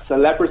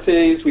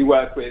celebrities, we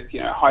work with,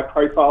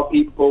 high-profile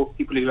people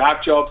who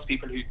have jobs,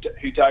 people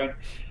who don't.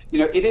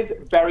 It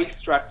is very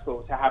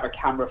stressful to have a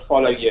camera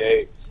follow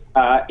you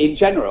in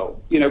general,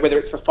 whether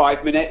it's for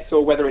 5 minutes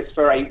or whether it's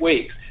for 8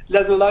 weeks,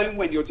 let alone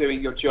when you're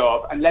doing your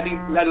job, and let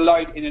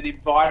alone in an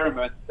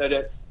environment that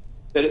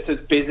it's as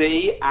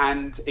busy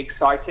and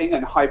exciting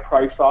and high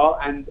profile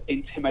and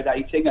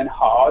intimidating and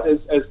hard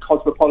as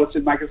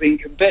Cosmopolitan magazine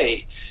can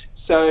be.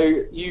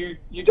 So you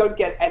don't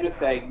get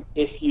anything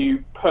if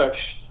you push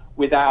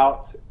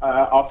without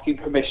asking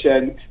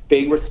permission,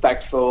 being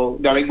respectful,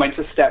 knowing when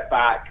to step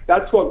back.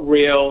 That's what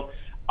real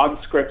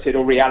unscripted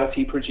or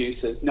reality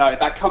producers know.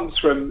 That comes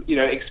from,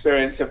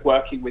 experience of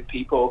working with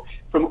people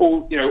from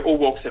all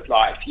walks of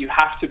life. You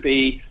have to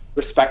be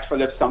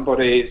respectful of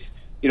somebody's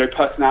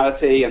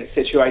personality and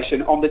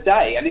situation on the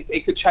day. And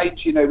it could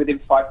change, within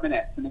 5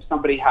 minutes. And if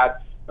somebody had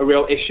a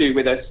real issue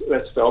with us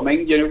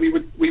filming,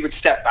 we would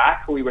step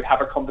back, or we would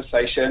have a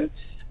conversation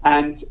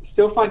and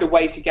still find a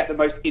way to get the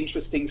most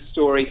interesting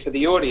story for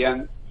the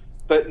audience,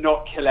 but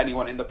not kill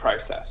anyone in the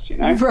process,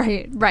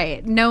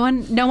 Right. No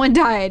one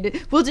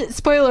died. Well,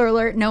 spoiler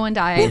alert, no one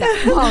died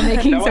while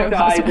making No one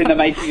died in the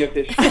making of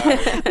this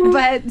show.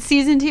 But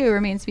season 2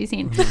 remains to be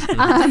seen.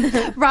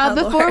 Rob,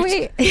 before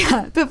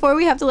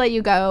we have to let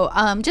you go,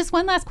 just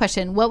one last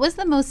question. What was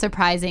the most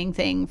surprising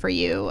thing for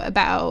you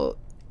about,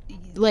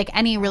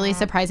 any really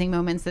surprising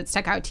moments that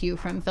stuck out to you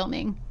from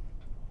filming?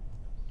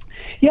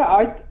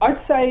 Yeah,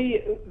 I'd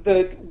say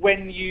that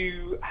when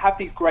you have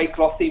these great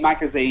glossy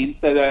magazines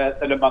that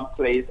are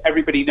monthlies,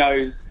 everybody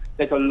knows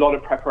there's a lot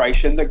of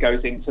preparation that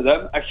goes into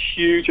them, a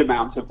huge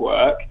amount of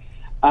work.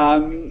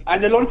 And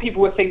a lot of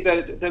people would think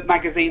that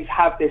magazines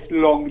have this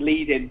long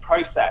lead-in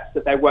process,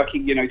 that they're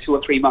working, 2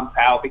 or 3 months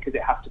out because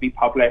it has to be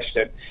published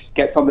and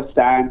gets on the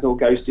stands or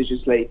goes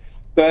digitally.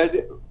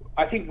 But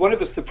I think one of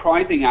the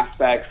surprising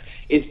aspects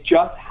is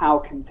just how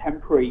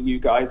contemporary you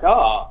guys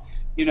are.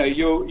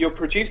 You're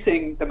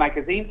producing the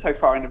magazine so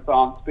far in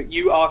advance, but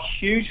you are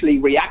hugely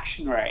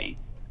reactionary,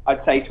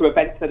 I'd say, to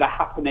events that are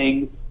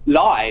happening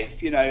live,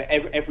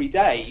 every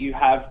day. You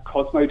have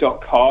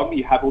Cosmo.com,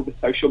 you have all the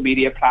social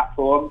media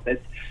platforms, there's,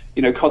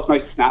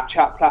 Cosmo's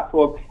Snapchat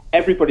platform.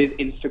 everybody's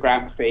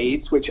Instagram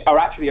feeds, which are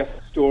actually a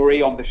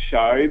story on the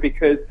show,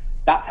 because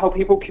that's how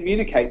people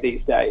communicate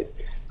these days.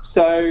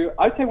 So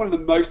I'd say one of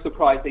the most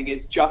surprising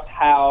is just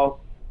how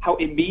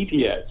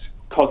immediate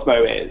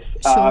Cosmo is.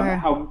 Sure.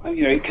 How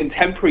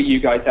contemporary you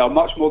guys are,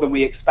 much more than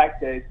we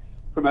expected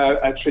from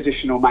a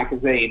traditional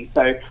magazine.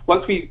 So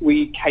once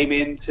we came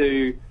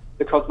into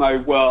the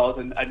Cosmo world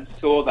and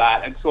saw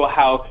that, and saw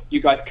how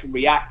you guys can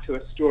react to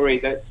a story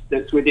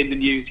that's within the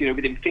news,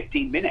 within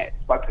 15 minutes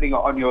by putting it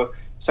on your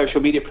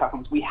social media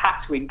platforms, we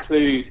had to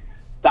include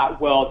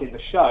that world in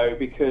the show,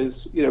 because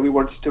we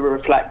wanted to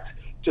reflect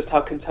just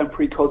how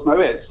contemporary Cosmo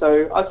is.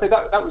 So I'd say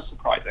that was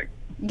surprising.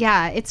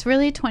 Yeah, it's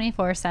really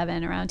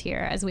 24/7 around here,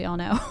 as we all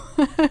know.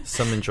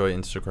 Some enjoy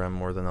Instagram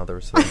more than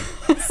others.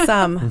 So.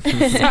 Some.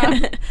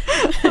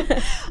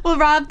 Well,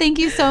 Rob, thank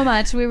you so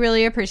much. We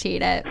really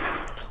appreciate it.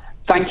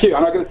 Thank you.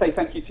 And I'm going to say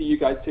thank you to you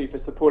guys too for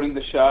supporting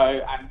the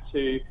show, and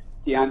to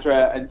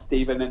Deandra and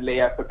Stephen and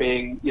Leah for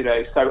being,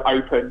 so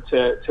open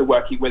to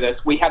working with us.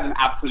 We had an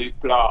absolute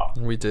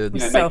blast. We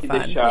did. So making fun.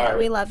 this show. Yeah,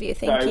 we love you.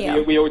 Thank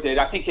you. We all did.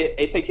 I think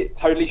it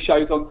totally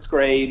shows on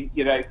screen.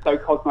 So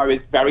Cosmo is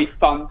very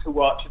fun to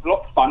watch. It's a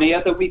lot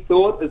funnier than we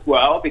thought as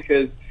well,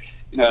 because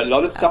a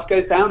lot of stuff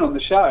goes down on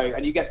the show,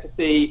 and you get to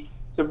see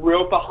some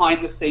real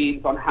behind the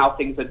scenes on how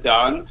things are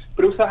done,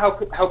 but also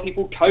how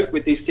people cope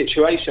with these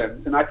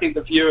situations. And I think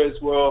the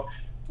viewers will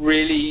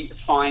really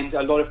find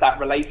a lot of that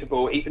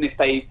relatable, even if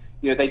they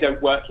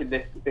don't work in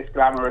this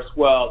glamorous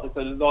world.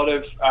 There's a lot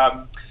of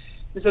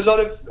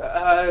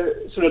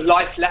sort of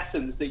life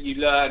lessons that you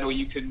learn, or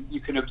you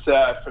can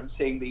observe from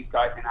seeing these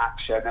guys in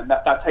action, and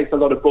that takes a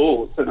lot of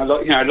balls and a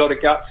lot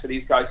of guts for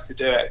these guys to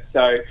do it.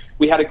 So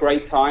we had a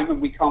great time,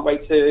 and we can't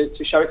wait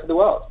to show it to the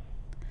world.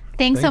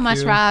 Thanks so much,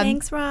 you. Rob.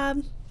 Thanks,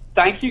 Rob.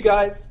 Thank you,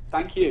 guys.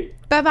 Thank you.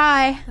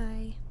 Bye-bye.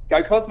 Bye.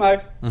 Go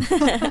Cosmo.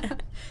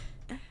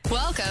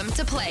 Welcome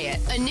to Play It,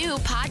 a new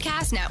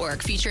podcast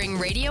network featuring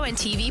radio and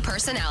TV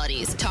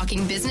personalities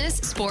talking business,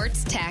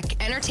 sports,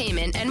 tech,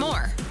 entertainment, and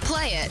more.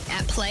 Play it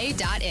at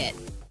play.it.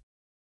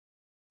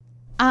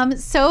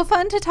 So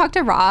fun to talk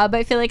to Rob.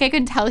 I feel like I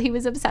could tell he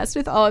was obsessed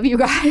with all of you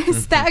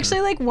guys. That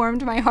actually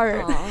warmed my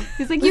heart.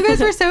 He's like, you guys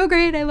were so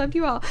great. I loved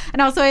you all.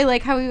 And also I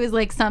like how he was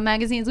like, some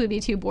magazines would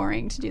be too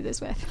boring to do this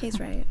with. He's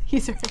right.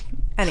 He's right.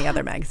 Any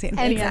other magazine.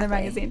 Any other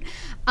magazine.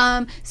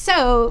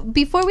 So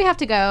before we have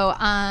to go,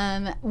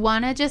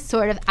 want to just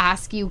sort of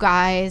ask you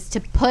guys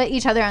to put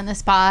each other on the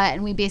spot,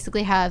 and we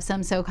basically have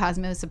some So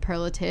Cosmo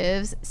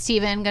superlatives.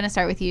 Steven, going to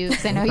start with you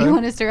because I know you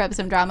want to stir up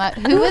some drama.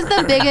 Who was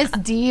the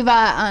biggest diva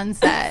on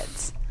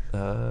set?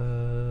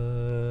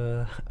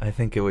 I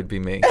think it would be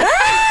me.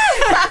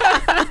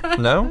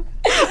 No?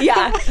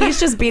 Yeah, he's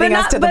just beating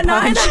us to the punch. But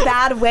not in a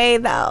bad way,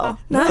 though.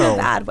 Not in a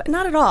bad way.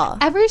 Not at all.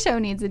 Every show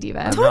needs a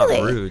diva. I'm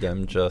Totally. not rude.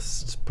 I'm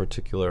just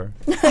particular.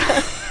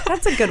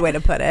 That's a good way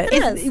to put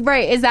it.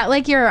 Right. Is that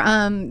like your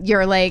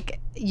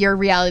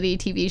reality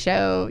TV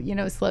show,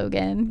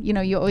 slogan?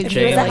 You always do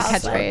James, like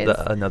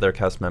catchphrase. Another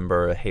cast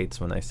member, hates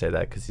when I say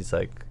that, because he's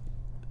like,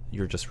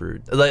 you're just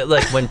rude.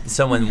 Like when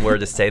someone were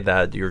to say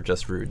that, you're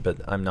just rude, but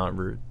I'm not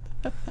rude.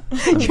 The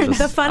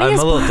funniest I'm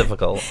a little part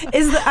difficult.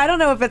 I don't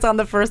know if it's on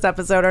the first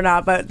episode or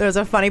not, but there's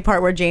a funny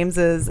part where James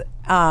is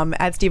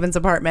at Steven's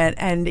apartment,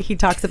 and he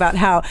talks about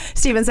how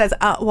Steven says,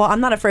 well,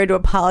 I'm not afraid to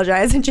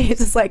apologize, and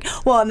James is like,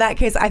 well, in that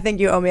case, I think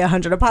you owe me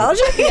 100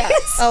 apologies. Yeah,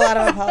 a lot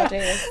of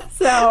apologies.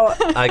 So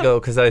I go,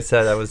 because I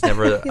said I was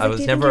never He's like, "Do you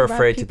think never you rub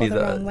afraid to be people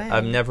the wrong way?"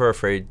 I'm never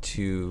afraid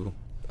to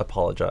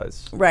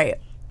apologize. right.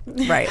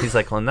 He's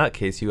like, well, in that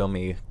case, you owe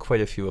me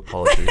quite a few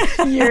apologies.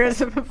 Years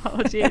of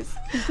apologies.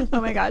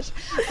 Oh my gosh.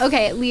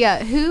 Okay,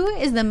 Leah, who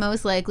is the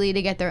most likely to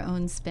get their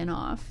own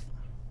spin-off?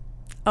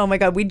 Oh my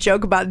God, we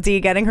joke about Dee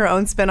getting her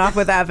own spin-off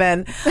with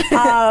Evan.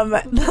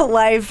 The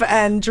life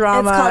and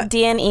drama. It's called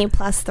D&E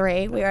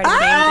 +3. We already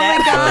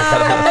named it.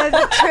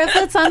 God,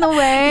 triplets on the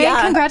way.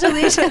 Yeah.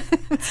 Congratulations.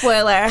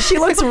 Spoiler. She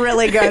looks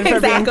really good for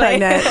being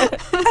pregnant.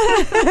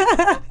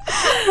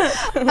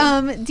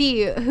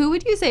 Dee, who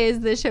would you say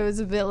is the show's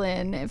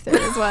villain, if there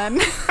is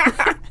one?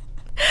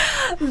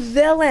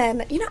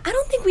 Villain. I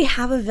don't think we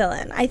have a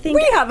villain. I think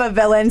We have a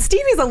villain.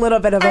 Stevie's a little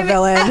bit of a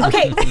villain.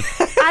 Okay.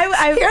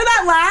 I Hear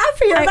that laugh?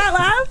 Hear that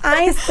laugh?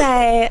 I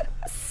say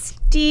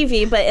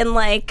Stevie, but in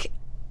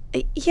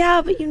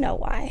yeah, but you know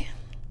why.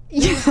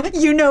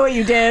 You know what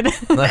you did.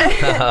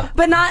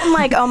 But not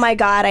in oh my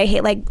God, I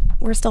hate,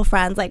 we're still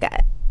friends.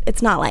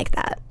 It's not like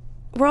that.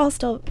 We're a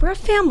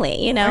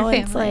family, We're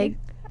It's family.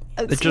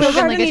 It we're just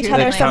hurting each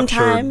other captured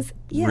sometimes.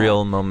 Yeah.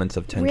 real moments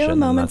of tension. Real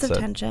moments and of that's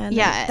it. tension.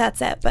 Yeah.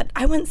 That's it. But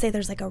I wouldn't say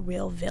there's a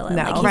real villain.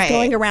 No. He's Right.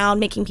 going around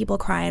making people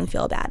cry and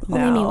feel bad.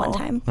 Only me one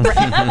time.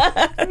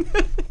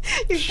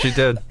 She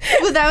did.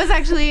 Well, that was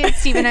actually,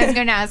 Steven, I was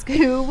going to ask,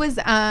 who was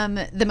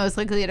the most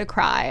likely to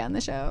cry on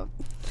the show?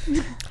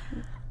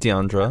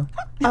 Deandra.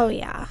 Oh,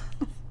 yeah.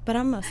 But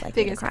I'm most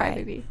likely Biggest to cry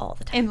crybaby all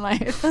the time. in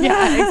life.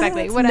 Yeah,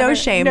 exactly. Whatever. No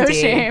shame, No Dee.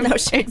 shame. No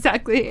shame.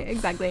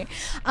 Exactly.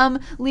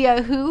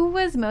 Leah, who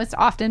was most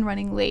often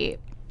running late?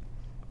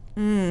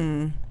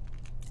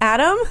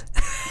 Adam?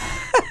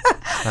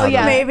 Oh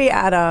yeah, Maybe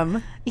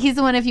Adam. he's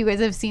the one. If you guys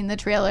have seen the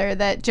trailer,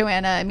 that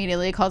Joanna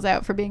immediately calls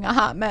out for being a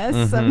hot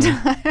mess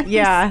sometimes.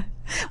 Yeah.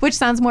 Which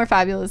sounds more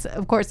fabulous,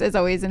 of course, as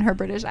always in her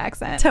British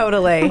accent.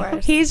 Totally. Of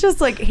course. He's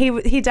just like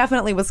he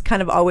definitely was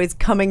kind of always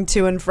coming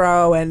to and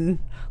fro and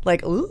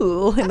like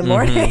ooh in the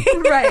morning.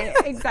 Right,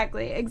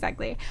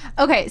 exactly.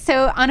 Okay,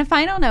 so on a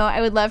final note,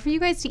 I would love for you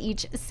guys to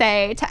each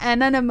say, to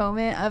end on a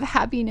moment of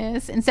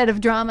happiness instead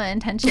of drama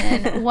and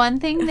tension, one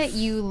thing that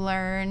you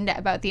learned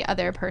about the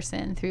other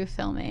person through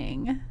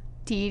filming.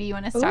 Dee, do you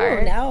want to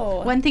start?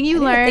 no. One thing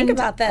you I didn't learned think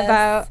about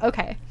this.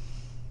 okay.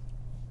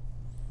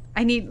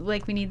 We need the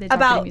Jeopardy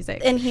About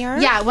music. in here?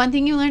 Yeah, one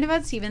thing you learned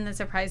about Steven that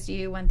surprised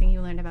you, one thing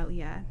you learned about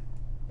Leah.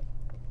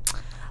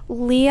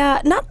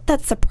 Leah, not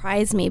that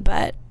surprised me,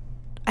 but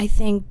I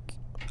think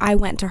I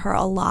went to her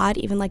a lot,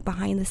 even like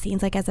behind the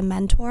scenes, like as a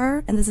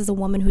mentor. And this is a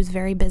woman who's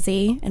very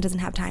busy and doesn't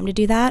have time to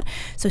do that.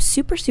 So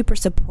super, super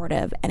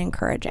supportive and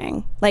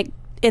encouraging, like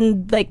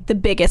in like the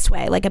biggest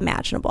way, like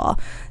imaginable,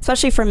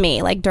 especially for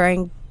me, like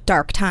during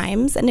dark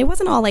times. And it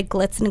wasn't all like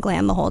glitz and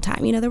glam the whole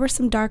time. You know, there were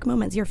some dark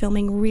moments. You're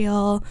filming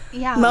real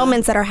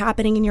moments that are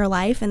happening in your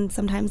life. And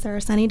sometimes there are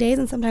sunny days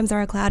and sometimes there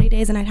are cloudy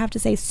days. And I'd have to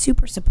say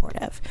super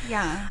supportive.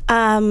 Yeah.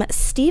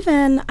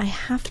 Steven, I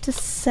have to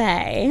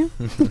say,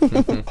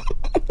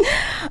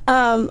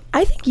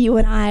 I think you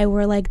and I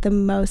were like the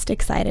most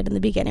excited in the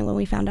beginning when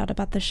we found out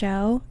about the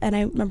show. And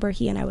I remember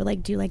he and I would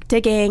like do like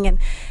digging, and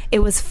it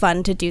was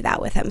fun to do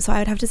that with him. So I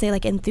would have to say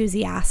like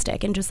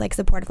enthusiastic and just like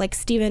supportive. Like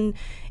Steven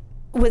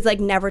was like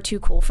never too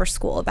cool for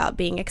school about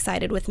being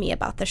excited with me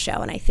about the show.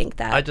 And I think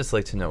that I just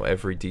like to know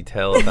every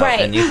detail about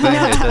Right. anything. No,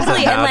 It doesn't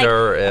totally. And, like,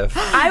 matter if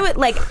I would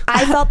like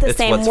I felt the it's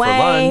same what's way. for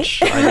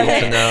lunch. I need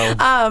to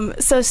know.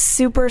 So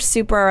super,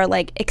 super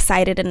like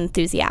excited and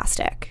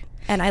enthusiastic.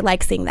 And I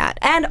like seeing that.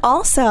 And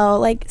also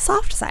like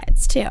soft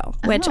sides too,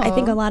 which I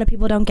think a lot of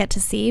people don't get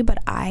to see, but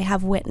I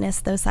have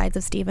witnessed those sides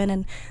of Steven,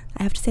 and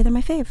I have to say they're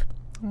my fave.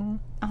 Oh,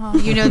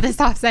 you know the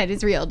soft side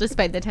is real,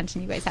 despite the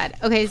tension you guys had.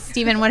 Okay,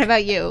 Steven, what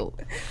about you?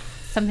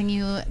 Something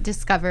you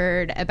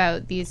discovered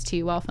about these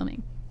two while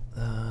filming?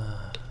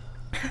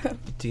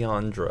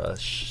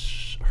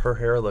 Deandra, her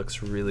hair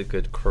looks really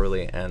good,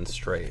 curly and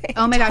straight.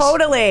 Oh my gosh.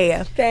 Totally.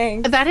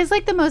 Thanks. That is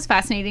like the most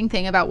fascinating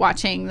thing about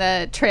watching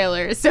the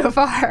trailers so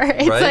far.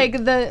 It's Right?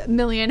 like the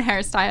million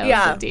hairstyles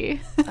Yeah. of Dee.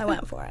 I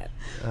went for it.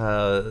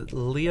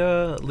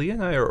 Leah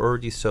and I are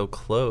already so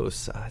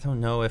close. I don't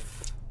know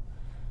if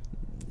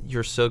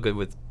you're so good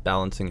with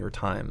balancing your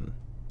time.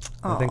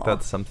 I think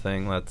that's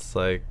something that's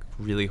like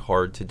really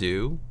hard to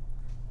do,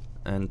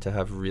 and to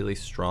have really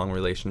strong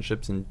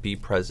relationships and be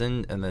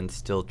present and then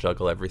still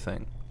juggle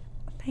everything.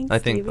 Thanks, I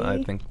think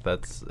Stevie.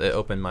 that's it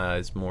opened my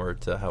eyes more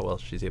to how well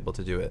she's able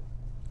to do it.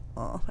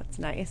 Oh, that's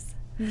nice.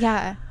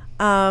 Yeah.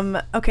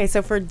 Okay,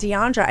 so for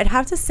Deandra, I'd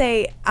have to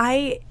say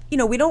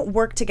we don't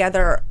work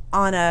together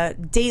on a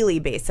daily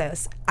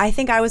basis. I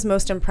think I was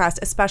most impressed,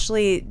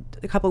 especially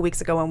a couple of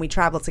weeks ago when we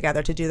traveled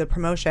together to do the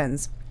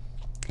promotions,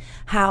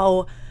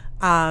 how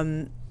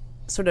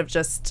sort of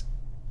just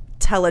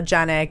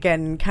telegenic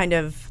and kind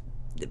of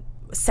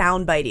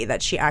soundbitey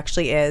that she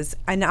actually is.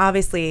 And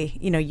obviously,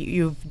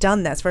 you've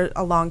done this for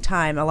a long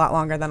time, a lot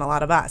longer than a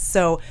lot of us.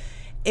 So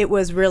it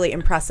was really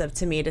impressive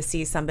to me to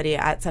see somebody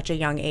at such a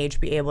young age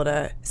be able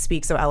to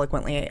speak so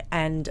eloquently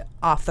and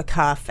off the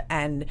cuff.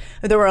 And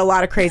there were a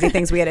lot of crazy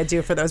things we had to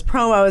do for those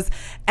promos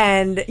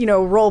and,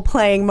 role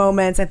playing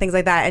moments and things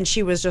like that. And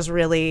she was just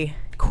really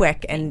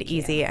quick and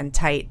easy and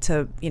tight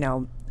to,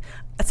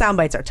 sound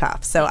bites are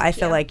tough. So I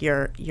feel like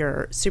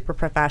you're super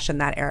profesh in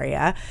that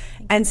area.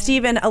 And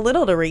Steven, a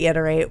little to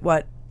reiterate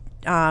what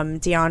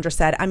Deandra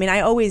said, I mean, I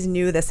always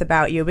knew this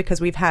about you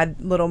because we've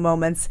had little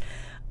moments.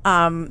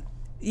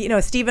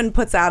 Steven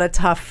puts out a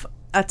tough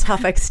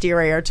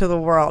exterior to the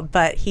world,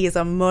 but he's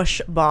a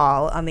mush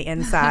ball on the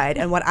inside.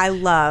 And what I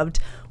loved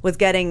was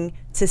getting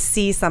to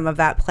see some of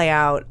that play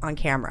out on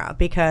camera,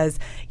 because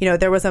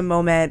there was a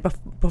moment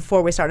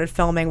before we started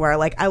filming where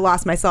like I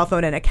lost my cell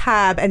phone in a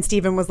cab, and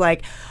Steven was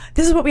like,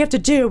 this is what we have to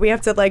do, we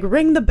have to like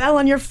ring the bell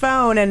on your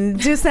phone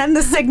and send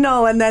the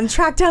signal and then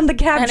track down the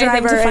cab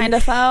driver to find a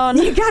phone.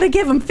 You gotta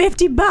give him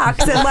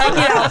 $50 and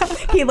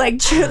like he like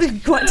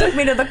took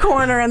me to the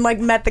corner and like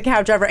met the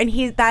cab driver,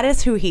 and that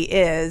is who he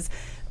is.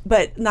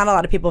 But not a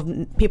lot of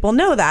people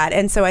know that,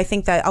 and so I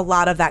think that a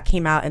lot of that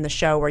came out in the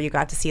show where you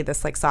got to see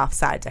this like soft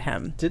side to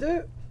him. Did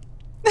it?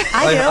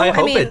 I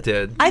hope it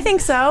did. I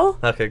think so.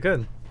 Okay,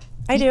 good.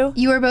 I do.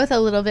 You were both a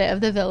little bit of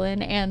the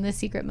villain and the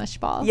secret mush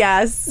ball.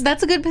 Yes.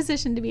 That's a good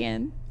position to be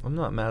in. I'm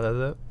not mad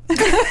at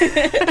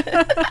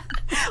it.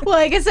 Well,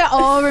 I guess it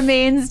all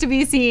remains to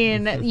be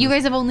seen. You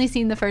guys have only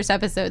seen the first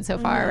episode so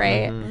far,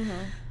 right?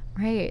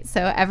 Right.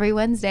 So every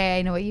Wednesday,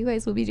 I know what you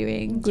guys will be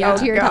doing. Yeah.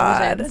 To your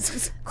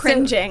television.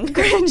 Cringing.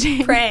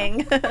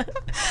 Praying.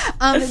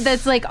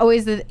 That's like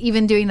always,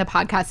 even doing the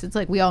podcast, it's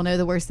like we all know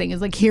the worst thing is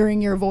like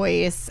hearing your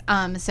voice.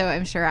 So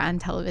I'm sure on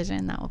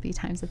television that will be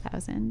times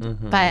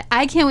 1,000. But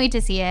I can't wait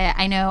to see it.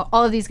 I know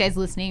all of these guys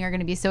listening are going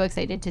to be so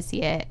excited to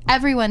see it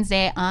every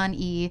Wednesday on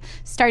E,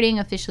 starting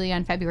officially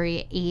on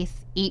February 8th.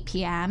 8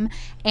 p.m.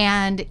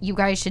 And you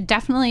guys should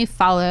definitely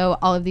follow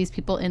all of these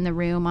people in the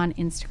room on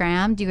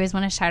Instagram. Do you guys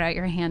want to shout out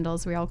your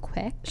handles real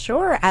quick?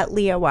 Sure, at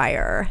Leah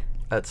Wire.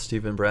 At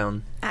Stephen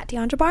Brown. At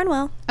Deandra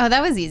Barnwell. Oh,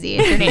 that was easy.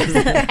 It's your names.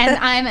 And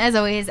I'm, as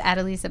always, at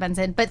Elisa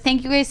Benson. But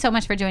thank you guys so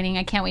much for joining.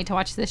 I can't wait to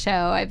watch the show.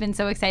 I've been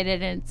so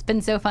excited, and it's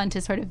been so fun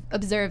to sort of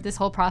observe this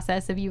whole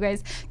process of you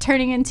guys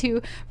turning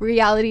into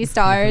reality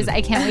stars.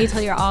 I can't wait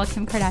till you're all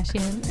Kim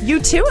Kardashian. You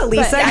too,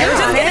 Elisa. I was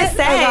just going to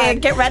say, Oh,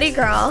 get ready,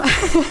 girl.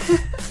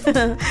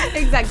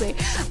 Exactly.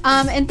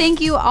 And thank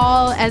you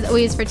all, as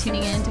always, for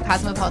tuning in to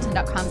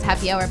Cosmopolitan.com's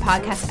Happy Hour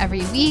podcast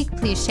every week.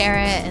 Please share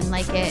it and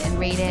like it and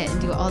rate it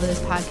and do all those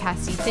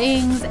podcasty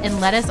things. And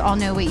let us all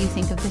know what you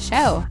think of the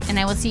show. And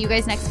I will see you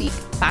guys next week.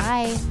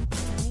 Bye.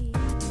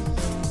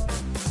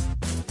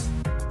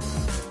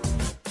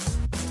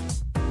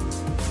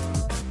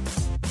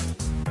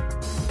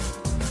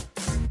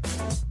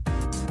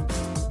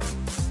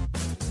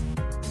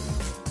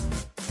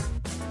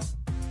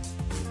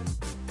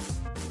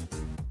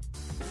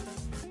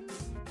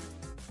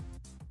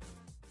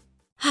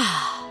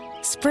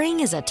 Spring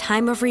is a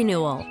time of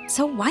renewal,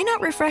 so why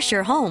not refresh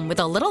your home with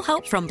a little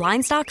help from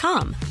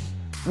Blinds.com?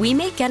 We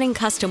make getting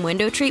custom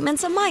window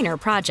treatments a minor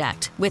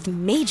project with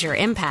major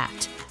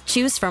impact.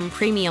 Choose from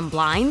premium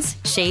blinds,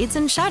 shades,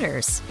 and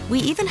shutters. We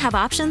even have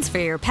options for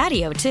your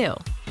patio, too.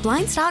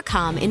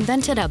 Blinds.com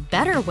invented a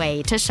better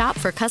way to shop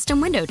for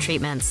custom window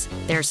treatments.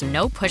 There's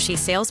no pushy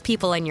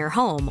salespeople in your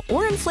home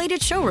or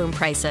inflated showroom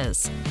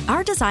prices.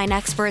 Our design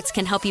experts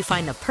can help you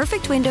find the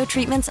perfect window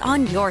treatments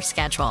on your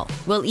schedule.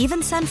 We'll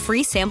even send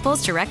free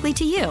samples directly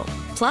to you.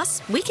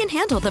 Plus, we can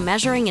handle the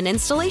measuring and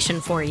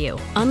installation for you.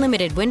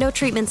 Unlimited window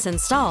treatments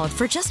installed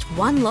for just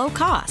one low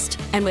cost.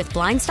 And with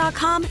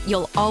Blinds.com,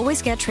 you'll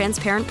always get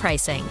transparent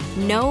pricing.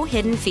 No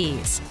hidden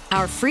fees.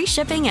 Our free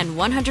shipping and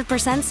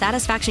 100%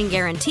 satisfaction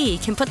guarantee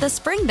can put the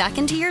spring back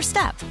into your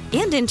step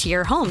and into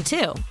your home,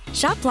 too.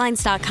 Shop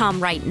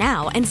Blinds.com right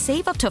now and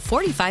save up to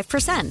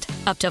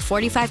 45%. Up to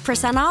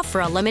 45% off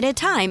for a limited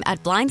time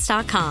at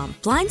Blinds.com.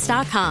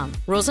 Blinds.com.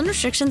 Rules and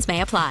restrictions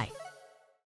may apply.